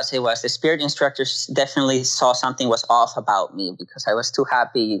 It was. The Spirit instructors definitely saw something was off about me because I was too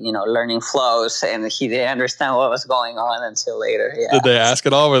happy, learning flows, and he didn't understand what was going on until later. Yeah. Did they ask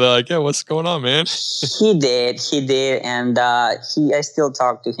at all? Were they like, yeah, what's going on, man? He did. And I still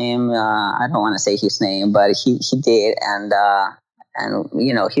talk to him. I don't want to say his name, but he did. And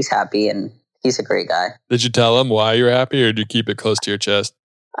he's happy and he's a great guy. Did you tell him why you were happy, or did you keep it close to your chest?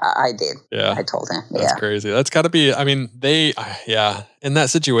 I did. Yeah. I told him. That's crazy. That's got to be, I mean, in that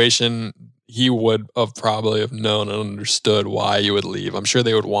situation, he would have probably have known and understood why you would leave. I'm sure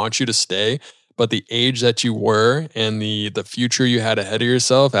they would want you to stay, but the age that you were and the future you had ahead of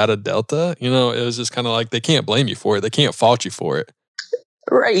yourself out of Delta, it was just kind of like, they can't blame you for it. They can't fault you for it.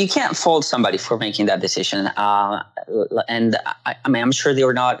 Right. You can't fault somebody for making that decision. And I mean, I'm sure they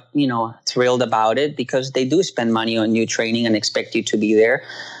were not, thrilled about it because they do spend money on new training and expect you to be there.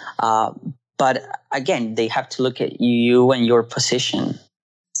 But again, they have to look at you and your position.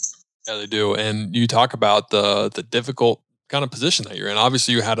 Yeah, they do. And you talk about the difficult kind of position that you're in.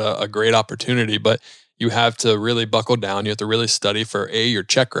 Obviously, you had a great opportunity, but you have to really buckle down. You have to really study for your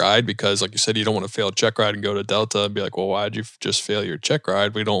check ride because, like you said, you don't want to fail a check ride and go to Delta and be like, well, why'd you just fail your check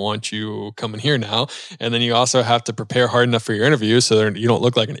ride? We don't want you coming here now. And then you also have to prepare hard enough for your interview so you don't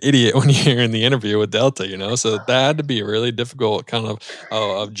look like an idiot when you're in the interview with Delta, So that had to be a really difficult kind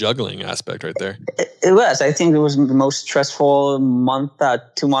of juggling aspect right there. It was. I think it was the most stressful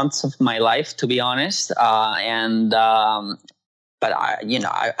 2 months of my life, to be honest. But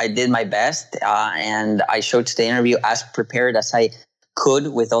I did my best, and I showed to the interview as prepared as I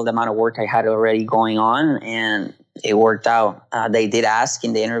could with all the amount of work I had already going on, and it worked out. They did ask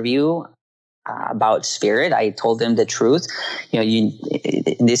in the interview about Spirit. I told them the truth. In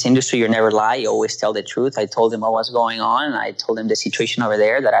this industry, you never lie. You always tell the truth. I told them what was going on. I told them the situation over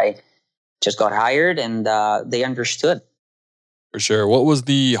there, that I just got hired, and they understood. For sure. What was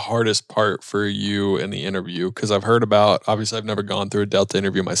the hardest part for you in the interview? Because I've heard about, obviously I've never gone through a Delta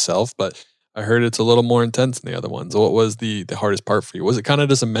interview myself, but I heard it's a little more intense than the other ones. What was the hardest part for you? Was it kind of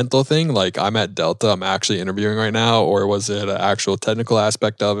just a mental thing? Like, I'm at Delta, I'm actually interviewing right now, or was it an actual technical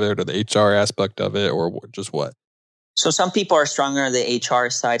aspect of it or the HR aspect of it, or just what? So some people are stronger on the HR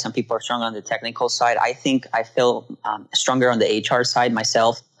side. Some people are stronger on the technical side. I think I feel stronger on the HR side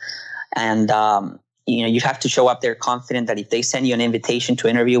myself. And, you have to show up there confident that if they send you an invitation to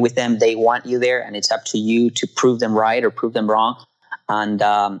interview with them, they want you there, and it's up to you to prove them right or prove them wrong. And,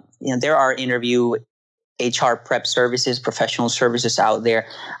 there are interview HR prep services, professional services out there.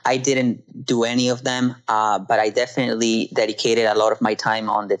 I didn't do any of them, but I definitely dedicated a lot of my time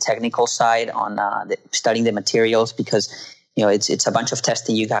on the technical side, on studying the materials, because, it's a bunch of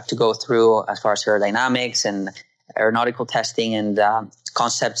testing you have to go through as far as aerodynamics and aeronautical testing and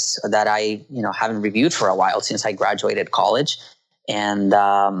concepts that I haven't reviewed for a while since I graduated college. And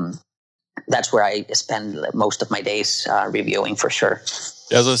that's where I spend most of my days reviewing for sure.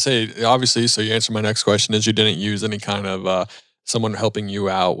 Yeah, as I say, obviously, so you answered my next question is you didn't use any kind of someone helping you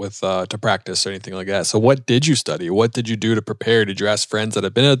out with to practice or anything like that. So what did you study? What did you do to prepare? Did you ask friends that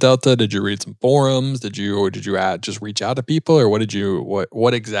have been at Delta? Did you read some forums? Did you just reach out to people, or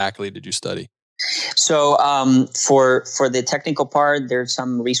what exactly did you study? So for the technical part, there's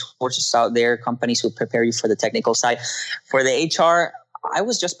some resources out there, companies who prepare you for the technical side. For the HR, I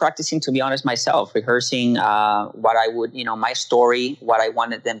was just practicing, to be honest, myself, rehearsing what I would, my story, what I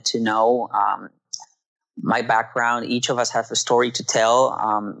wanted them to know, my background. Each of us has a story to tell.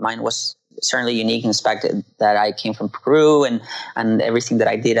 Mine was certainly unique in the fact that I came from Peru and everything that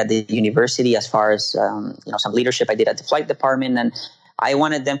I did at the university, as far as some leadership I did at the flight department. And I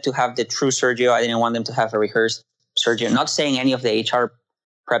wanted them to have the true Sergio. I didn't want them to have a rehearsed Sergio. Not saying any of the HR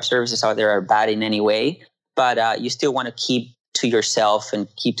prep services out there are bad in any way, but you still want to keep to yourself and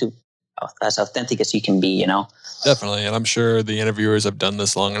keep to as authentic as you can be, Definitely. And I'm sure the interviewers have done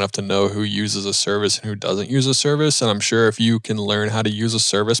this long enough to know who uses a service and who doesn't use a service. And I'm sure if you can learn how to use a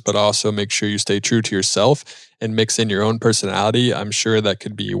service, but also make sure you stay true to yourself and mix in your own personality, I'm sure that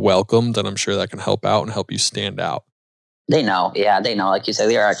could be welcomed, and I'm sure that can help out and help you stand out. They know. Yeah, they know. Like you said,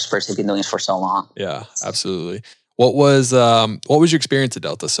 they are experts. They've been doing this for so long. Yeah, absolutely. What was your experience at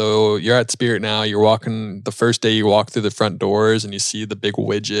Delta? So you're at Spirit now. You're walking the first day. You walk through the front doors and you see the big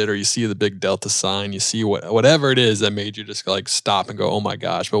widget, or you see the big Delta sign. You see whatever it is that made you just like stop and go, "Oh my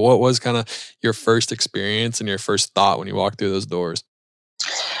gosh!" But what was kind of your first experience and your first thought when you walked through those doors?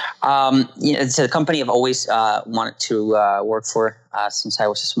 It's a company I've always wanted to work for since I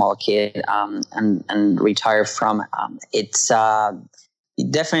was a small kid and retired from. It's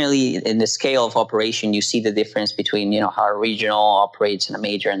definitely in the scale of operation, you see the difference between how a regional operates and a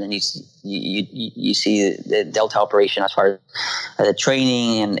major, and then you see the Delta operation as far as the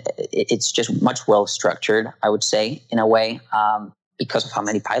training, and it's just much well structured, I would say, in a way, because of how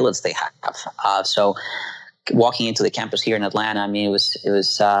many pilots they have. So walking into the campus here in Atlanta, I mean, it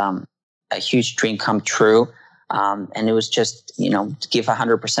was a huge dream come true, and it was just to give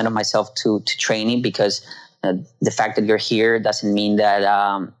 100% of myself to training, because the fact that you're here doesn't mean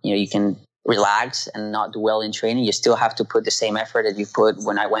that you can relax and not dwell in training. You still have to put the same effort that you put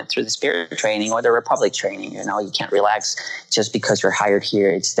when I went through the Spirit training or the Republic training. You can't relax just because you're hired here.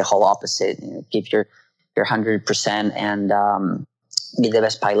 It's the whole opposite. Give your 100% and be the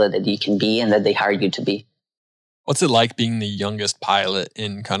best pilot that you can be and that they hired you to be. What's it like being the youngest pilot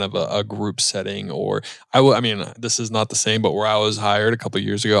in kind of a group setting? Or I mean, this is not the same, but where I was hired a couple of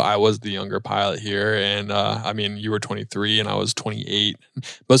years ago, I was the younger pilot here. And I mean, you were 23 and I was 28.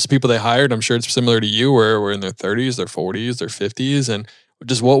 Most of the people they hired, I'm sure it's similar to you, were in their 30s, their 40s, their 50s. And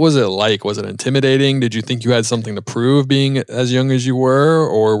just what was it like? Was it intimidating? Did you think you had something to prove being as young as you were?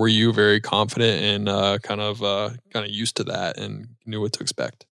 Or were you very confident and kind of used to that and knew what to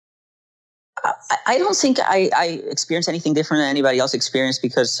expect? I don't think I experienced anything different than anybody else experienced,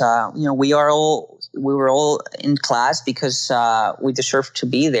 because we were all in class because we deserved to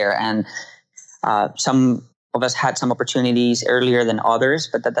be there, and some of us had some opportunities earlier than others,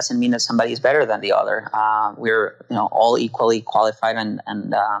 but that doesn't mean that somebody is better than the other. We're all equally qualified,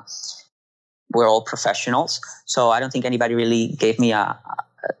 and we're all professionals. So I don't think anybody really gave me a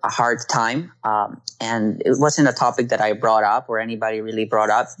hard time, and it wasn't a topic that I brought up or anybody really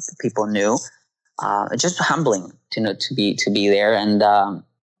brought up. People knew. It's just humbling to be there and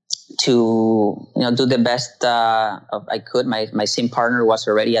to do the best I could. My sim partner was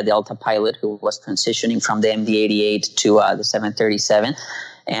already a Delta pilot who was transitioning from the MD-88 to the 737.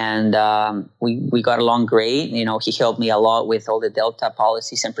 And we got along great. He helped me a lot with all the Delta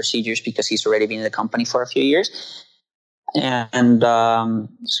policies and procedures because he's already been in the company for a few years. And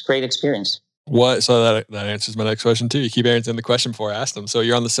it's a great experience. So that answers my next question too. You keep answering the question before I asked them. So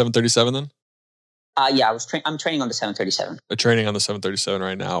you're on the 737 then? Yeah, I'm training on the 737. Training on the 737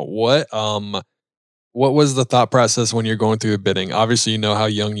 right now. What was the thought process when you're going through the bidding? Obviously, you know how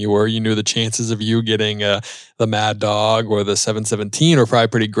young you were. You knew the chances of you getting the Mad Dog or the 717 were probably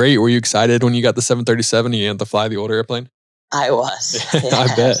pretty great. Were you excited when you got the 737 and you had to fly the older airplane? I was. Yes, I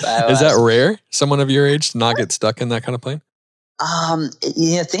bet. Is that rare? Someone of your age to not get stuck in that kind of plane?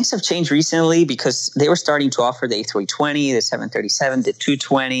 Things have changed recently because they were starting to offer the A320, the 737, the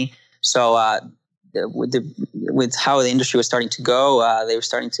 220. So with how the industry was starting to go, they were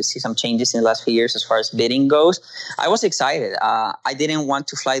starting to see some changes in the last few years as far as bidding goes. I was excited. I didn't want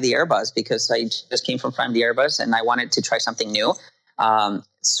to fly the Airbus because I just came from flying the Airbus and I wanted to try something new.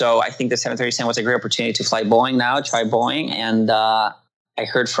 So I think the 737 was a great opportunity to fly Boeing now, try Boeing. And I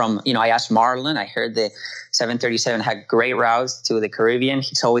heard from, I asked Marlon. I heard the 737 had great routes to the Caribbean.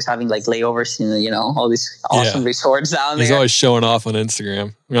 He's always having like layovers in, all these awesome resorts down there. He's always showing off on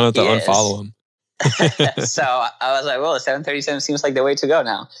Instagram. I'm going to have to unfollow him. So I was like, well, the 737 seems like the way to go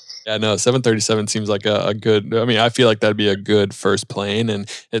now. Yeah, no, 737 seems like a good, I feel like that'd be a good first plane, and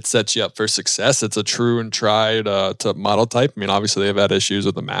it sets you up for success. It's a true and tried to model type. Obviously they've had issues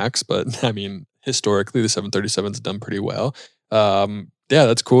with the MAX, but historically the 737's done pretty well. Yeah,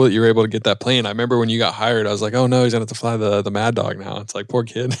 that's cool that you were able to get that plane. I remember when you got hired, I was like, oh no, he's going to have to fly the Mad Dog now. It's like, poor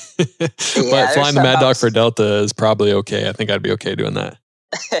kid. But flying the Mad Dog for Delta is probably okay. I think I'd be okay doing that.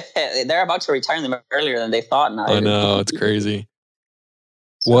 They're about to retire them earlier than they thought. Now. I know, it's crazy.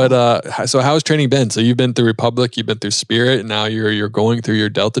 So how's training been? So you've been through Republic, you've been through Spirit, and now you're going through your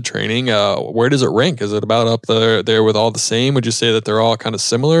Delta training. Where does it rank? Is it about up there with all the same? Would you say that they're all kind of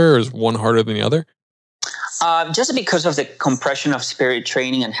similar, or is one harder than the other? Just because of the compression of Spirit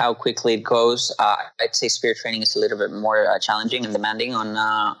training and how quickly it goes, I'd say Spirit training is a little bit more challenging and demanding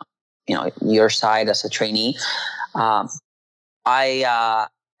on your side as a trainee.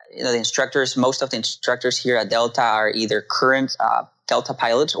 The instructors, most of the instructors here at Delta are either current Delta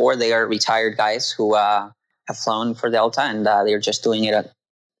pilots or they are retired guys who have flown for Delta, and they're just doing it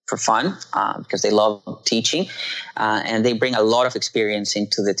for fun because they love teaching, and they bring a lot of experience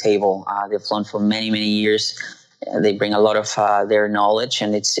into the table. They've flown for many, many years. They bring a lot of their knowledge,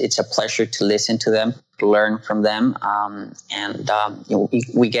 and it's a pleasure to listen to them, to learn from them,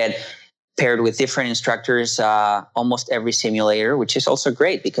 we get paired with different instructors almost every simulator, which is also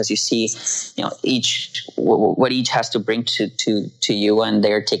great because you see, what each has to bring to you and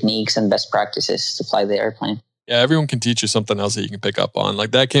their techniques and best practices to fly the airplane. Yeah, everyone can teach you something else that you can pick up on.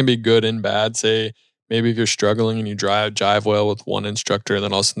 Like that can be good and bad. Say maybe if you're struggling and you jive well with one instructor, and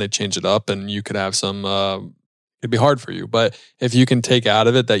then all of a sudden they change it up, and you could have some. It'd be hard for you. But if you can take out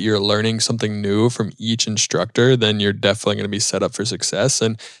of it that you're learning something new from each instructor, then you're definitely going to be set up for success.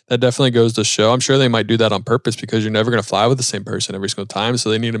 And that definitely goes to show. I'm sure they might do that on purpose because you're never going to fly with the same person every single time. So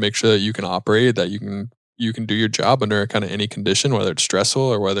they need to make sure that you can operate, that you can do your job under kind of any condition, whether it's stressful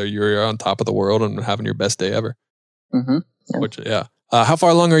or whether you're on top of the world and having your best day ever. Mm-hmm. Yeah. How far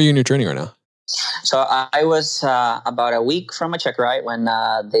along are you in your training right now? So I was about a week from a check ride when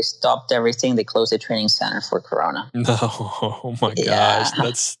they stopped everything. They closed the training center for Corona. No, oh my gosh,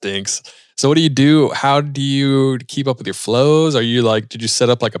 that stinks. So what do you do? How do you keep up with your flows? Are you did you set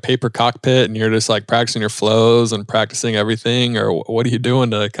up like a paper cockpit and you're just like practicing your flows and practicing everything? Or what are you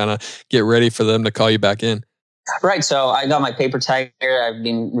doing to kind of get ready for them to call you back in? Right. So I got my paper tiger. I've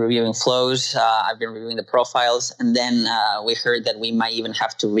been reviewing flows. I've been reviewing the profiles. And then we heard that we might even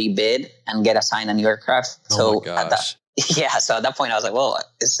have to rebid and get assigned a new aircraft. Oh my gosh. So at that point I was like, well,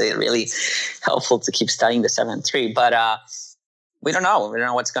 is it really helpful to keep studying the 7-3? But we don't know. We don't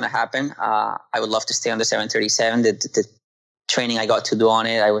know what's going to happen. I would love to stay on the 737. The training I got to do on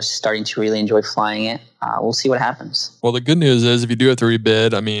it, I was starting to really enjoy flying it. We'll see what happens. Well, the good news is if you do have to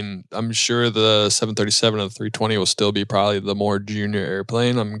rebid, I'm sure the 737 or the 320 will still be probably the more junior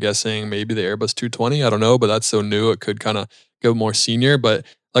airplane. I'm guessing maybe the Airbus 220. I don't know, but that's so new. It could kind of go more senior. But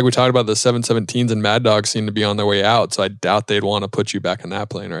like we talked about, the 717s and Mad Dogs seem to be on their way out. So I doubt they'd want to put you back in that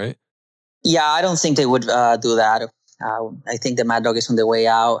plane, right? Yeah, I don't think they would do that. I think the Mad Dog is on the way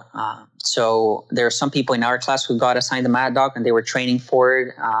out. So there are some people in our class who got assigned the Mad Dog and they were training for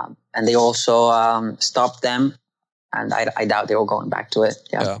it. And they also stopped them. And I doubt they were going back to it.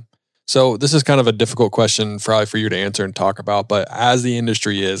 Yeah. So this is kind of a difficult question probably for you to answer and talk about. But as the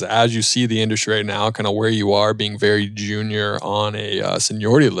industry is, as you see the industry right now, kind of where you are being very junior on a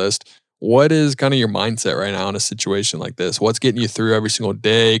seniority list, what is kind of your mindset right now in a situation like this? What's getting you through every single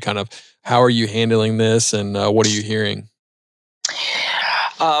day? Kind of how are you handling this, and what are you hearing?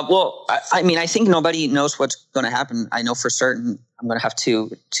 Well, I think nobody knows what's going to happen. I know for certain I'm going to have to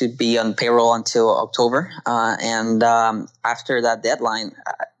be on payroll until October, and after that deadline,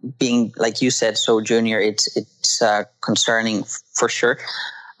 being like you said, so junior, it's concerning for sure.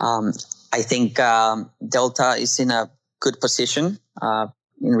 I think Delta is in a good position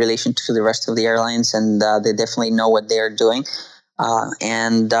in relation to the rest of the airlines, and they definitely know what they're doing.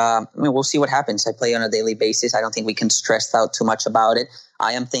 We'll see what happens. I play on a daily basis. I don't think we can stress out too much about it.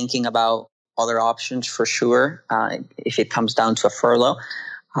 I am thinking about other options for sure. If it comes down to a furlough,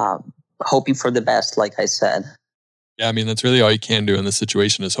 hoping for the best, like I said. Yeah, that's really all you can do in this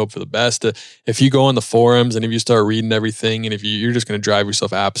situation is hope for the best. If you go on the forums and if you start reading everything, and if you're just going to drive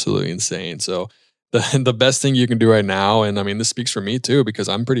yourself absolutely insane. So the best thing you can do right now, and I mean, this speaks for me too, because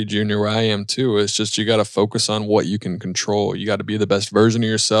I'm pretty junior where I am too, is just you got to focus on what you can control. You got to be the best version of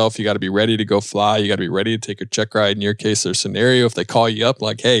yourself. You got to be ready to go fly. You got to be ready to take a check ride. In your case, there's scenario, if they call you up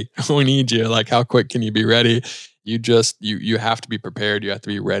like, hey, we need you, like, how quick can you be ready? You have to be prepared. You have to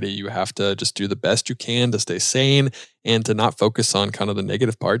be ready. You have to just do the best you can to stay sane and to not focus on kind of the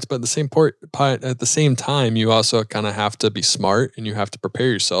negative parts. But at the same time, you also kind of have to be smart and you have to prepare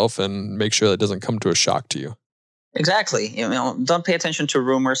yourself and make sure that doesn't come to a shock to you. Exactly. Don't pay attention to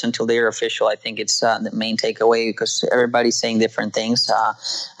rumors until they are official. I think it's the main takeaway, because everybody's saying different things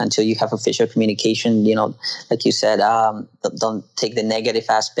until you have official communication. Like you said, don't take the negative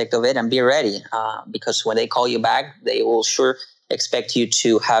aspect of it and be ready, because when they call you back, they will sure expect you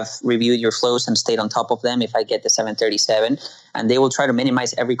to have reviewed your flows and stayed on top of them if I get the 737, and they will try to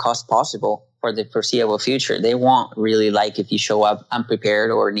minimize every cost possible for the foreseeable future. They won't really like if you show up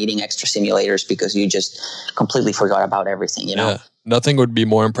unprepared or needing extra simulators because you just completely forgot about everything, Yeah. Nothing would be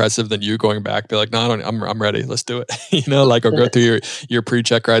more impressive than you going back, be like, no, I'm ready. Let's do it. Like, or go through your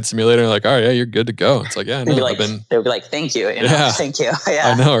pre-check ride simulator and like, all right, yeah, you're good to go. It's like, yeah, no, they'll be like, thank you. Thank you.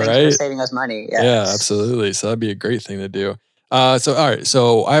 Yeah. I know, right? Thanks for saving us money. Yeah, absolutely. So that'd be a great thing to do. All right.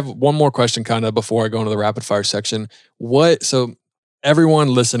 So I have one more question kind of before I go into the rapid fire section. So everyone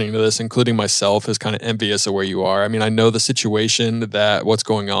listening to this, including myself, is kind of envious of where you are. I mean, I know the situation that what's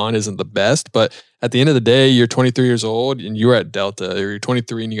going on isn't the best, but at the end of the day, you're 23 years old and you're at Delta, or you're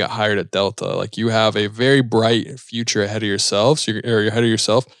 23 and you got hired at Delta. Like, you have a very bright future ahead of yourself. So you're ahead of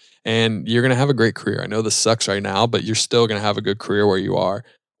yourself and you're going to have a great career. I know this sucks right now, but you're still going to have a good career where you are.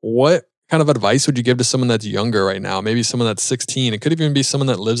 What kind of advice would you give to someone that's younger right now? Maybe someone that's 16. It could even be someone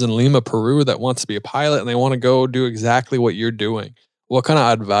that lives in Lima, Peru, that wants to be a pilot and they want to go do exactly what you're doing. What kind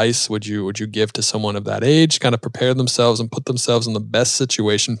of advice would you give to someone of that age? Kind of prepare themselves and put themselves in the best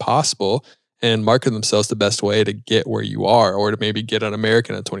situation possible and market themselves the best way to get where you are, or to maybe get an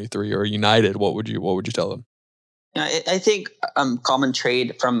American at 23 or United. What would you tell them? I think common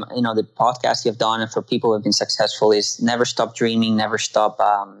trait from the podcast you've done and for people who have been successful is never stop dreaming, never stop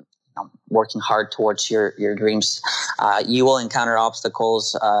working hard towards your dreams. You will encounter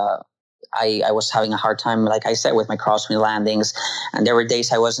obstacles. I was having a hard time, like I said, with my crosswind landings, and there were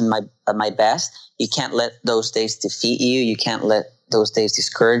days I wasn't at my best. You can't let those days defeat you. You can't let those days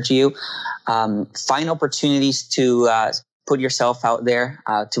discourage you. Find opportunities to put yourself out there,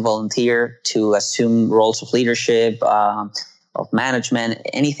 to volunteer, to assume roles of leadership, of management,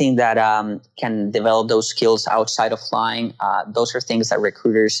 anything that can develop those skills outside of flying. Those are things that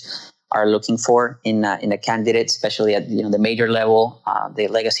recruiters are looking for in a candidate, especially at the major level, the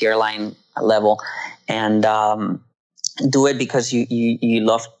legacy airline level, and do it because you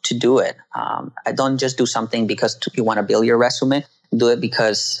love to do it. I don't just do something because you want to build your resume. Do it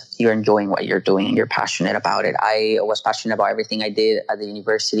because you're enjoying what you're doing and you're passionate about it. I was passionate about everything I did at the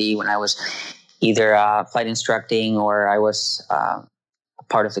university when I was either flight instructing or I was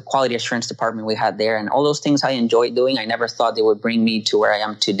part of the quality assurance department we had there, and all those things I enjoyed doing. I never thought they would bring me to where I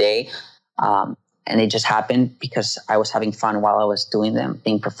am today. And it just happened because I was having fun while I was doing them,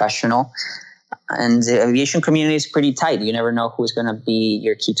 being professional. And the aviation community is pretty tight. You never know who's going to be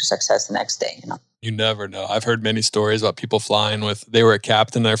your key to success the next day. You never know. I've heard many stories about people they were a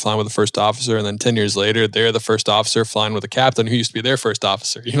captain, they're flying with a first officer, and then 10 years later, they're the first officer flying with a captain who used to be their first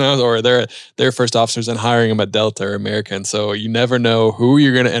officer, or they're first officers and hiring them at Delta or American. So you never know who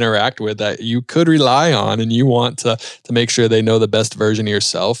you're going to interact with that you could rely on, and you want to make sure they know the best version of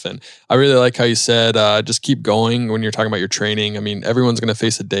yourself. And I really like how you said, just keep going when you're talking about your training. I mean, everyone's going to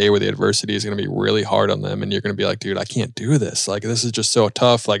face a day where the adversity is going to be really hard on them, and you're going to be like, dude, I can't do this. Like, this is just so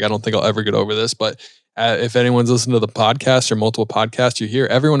tough. Like, I don't think I'll ever get over this. But if anyone's listened to the podcast or multiple podcasts, you hear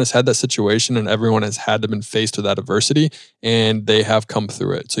everyone has had that situation and everyone has had to been faced with that adversity, and they have come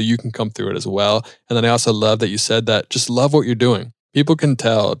through it. So you can come through it as well. And then I also love that you said that just love what you're doing. People can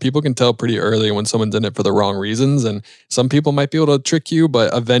tell pretty early when someone's in it for the wrong reasons. And some people might be able to trick you,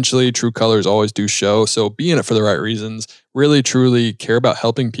 but eventually true colors always do show. So be in it for the right reasons. Really, truly care about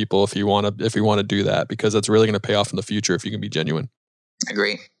helping people if you want to do that, because that's really going to pay off in the future if you can be genuine.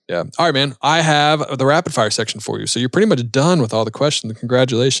 Agree. Yeah. All right, man. I have the rapid fire section for you. So you're pretty much done with all the questions.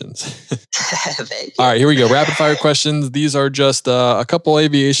 Congratulations. Thank you. All right, here we go. Rapid fire questions. These are just a couple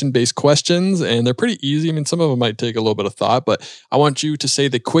aviation based questions, and they're pretty easy. I mean, some of them might take a little bit of thought, but I want you to say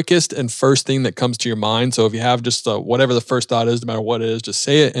the quickest and first thing that comes to your mind. So if you have just whatever the first thought is, no matter what it is, just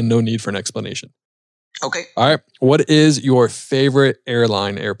say it and no need for an explanation. Okay. All right. What is your favorite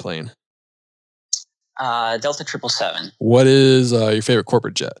airplane? Delta 777. What is your favorite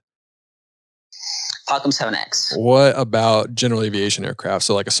corporate jet? Falcon 7X. What about general aviation aircraft?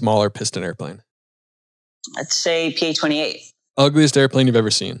 So like a smaller piston airplane? I'd say PA-28. Ugliest airplane you've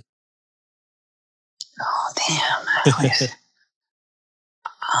ever seen? Oh, damn.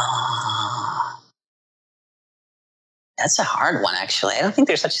 That's a hard one, actually. I don't think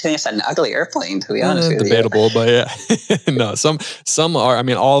there's such a thing as an ugly airplane, to be honest with debatable, but yeah. No, some are. I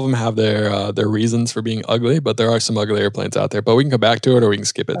mean, all of them have their reasons for being ugly, but there are some ugly airplanes out there. But we can come back to it, or we can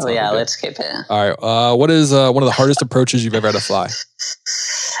skip it. Oh yeah, let's skip it. All right. What is one of the hardest approaches you've ever had to fly?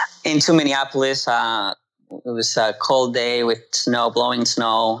 Into Minneapolis, it was a cold day with blowing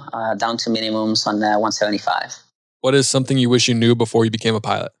snow, down to minimums on 175. What is something you wish you knew before you became a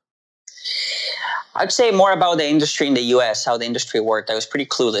pilot? I'd say more about the industry in the U.S., how the industry worked. I was pretty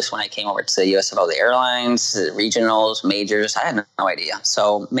clueless when I came over to the U.S. about the airlines, the regionals, majors. I had no idea.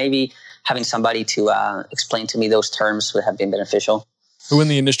 So maybe having somebody to explain to me those terms would have been beneficial. Who in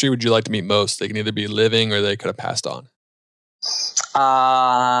the industry would you like to meet most? They can either be living or they could have passed on.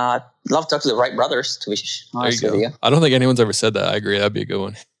 Love to talk to the Wright brothers, to be honest with you. I don't think anyone's ever said that. I agree. That'd be a good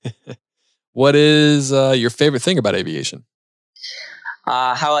one. What is your favorite thing about aviation?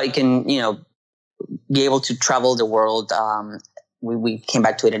 How I can, be able to travel the world. We came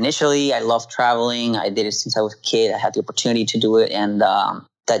back to it initially. I love traveling. I did it since I was a kid. I had the opportunity to do it, and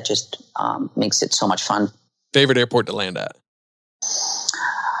that just makes it so much fun. Favorite airport to land at?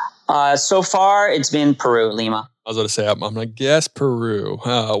 So far, it's been Peru, Lima. I was going to say, I'm going to guess Peru.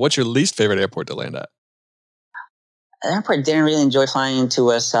 What's your least favorite airport to land at? The airport I didn't really enjoy flying into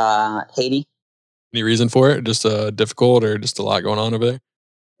was Haiti. Any reason for it? Just difficult or just a lot going on over there?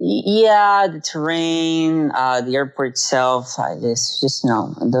 Yeah, the terrain, the airport itself, just it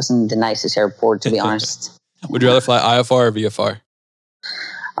wasn't the nicest airport, to be honest. Would you rather fly IFR or VFR?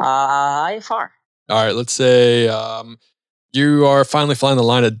 IFR. All right, let's say you are finally flying the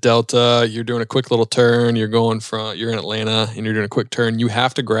line at Delta. You're doing a quick little turn. You're in Atlanta and you're doing a quick turn. You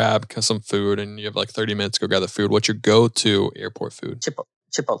have to grab some food and you have like 30 minutes to go grab the food. What's your go-to airport food?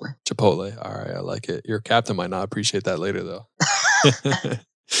 Chipotle. Chipotle. All right, I like it. Your captain might not appreciate that later though.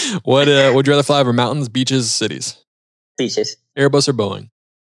 Would you rather fly over mountains, beaches, cities? Beaches. Airbus or Boeing?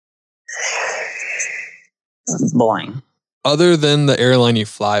 Boeing. Other than the airline you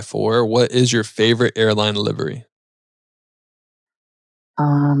fly for, what is your favorite airline livery?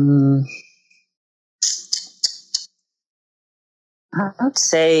 I would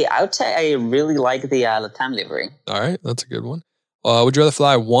say I really like the LATAM livery. All right, that's a good one. Would you rather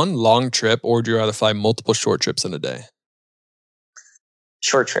fly one long trip or would you rather fly multiple short trips in a day?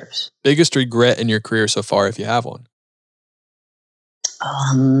 Short trips. Biggest regret in your career so far, if you have one?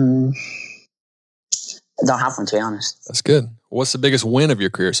 I don't have one, to be honest. That's good. What's the biggest win of your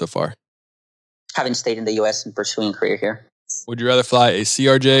career so far? Having stayed in the U.S. and pursuing a career here. Would you rather fly a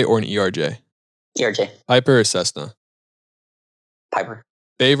CRJ or an ERJ? ERJ. Piper or Cessna? Piper.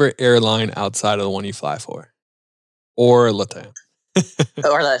 Favorite airline outside of the one you fly for? Or LATAM?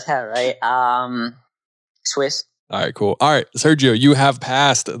 Or LATAM, right? Swiss. All right, cool. All right, Sergio, you have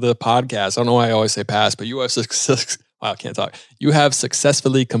passed the podcast. I don't know why I always say pass, but you have I can't talk. You have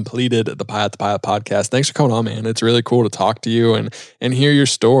successfully completed the Pilot to Pilot podcast. Thanks for coming on, man. It's really cool to talk to you and hear your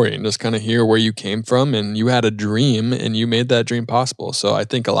story and just kind of hear where you came from. And you had a dream and you made that dream possible. So I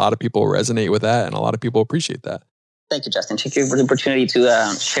think a lot of people resonate with that and a lot of people appreciate that. Thank you, Justin. Thank you for the opportunity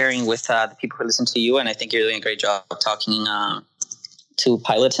to sharing with the people who listen to you. And I think you're doing a great job talking to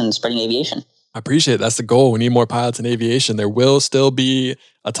pilots and spreading aviation. I appreciate it. That's the goal. We need more pilots in aviation. There will still be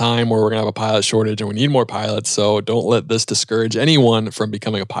a time where we're going to have a pilot shortage and we need more pilots. So don't let this discourage anyone from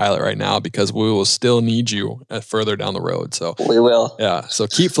becoming a pilot right now because we will still need you further down the road. So we will. Yeah. So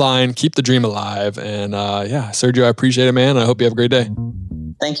keep flying, keep the dream alive. And Sergio, I appreciate it, man. I hope you have a great day.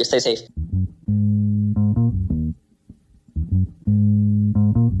 Thank you. Stay safe.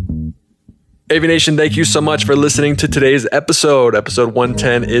 Aviation, thank you so much for listening to today's episode. Episode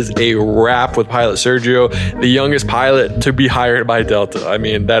 110 is a wrap with pilot Sergio, the youngest pilot to be hired by Delta. I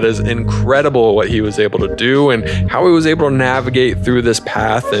mean, that is incredible what he was able to do and how he was able to navigate through this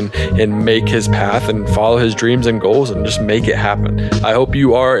path and make his path and follow his dreams and goals and just make it happen. I hope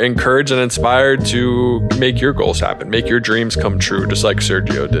you are encouraged and inspired to make your goals happen, make your dreams come true, just like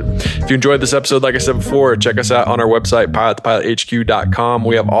Sergio did. If you enjoyed this episode, like I said before, check us out on our website, pilottopilot.hq.com.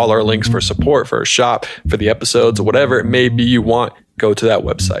 We have all our links for support, for a shop, for the episodes, whatever it may be you want, go to that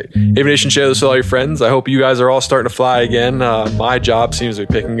website. Aviation, share this with all your friends. I hope you guys are all starting to fly again. My job seems to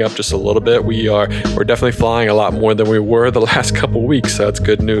be picking up just a little bit. We're definitely flying a lot more than we were the last couple weeks. So that's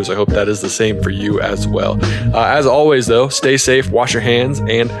good news. I hope that is the same for you as well. As always, though, stay safe, wash your hands,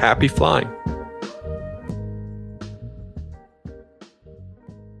 and happy flying.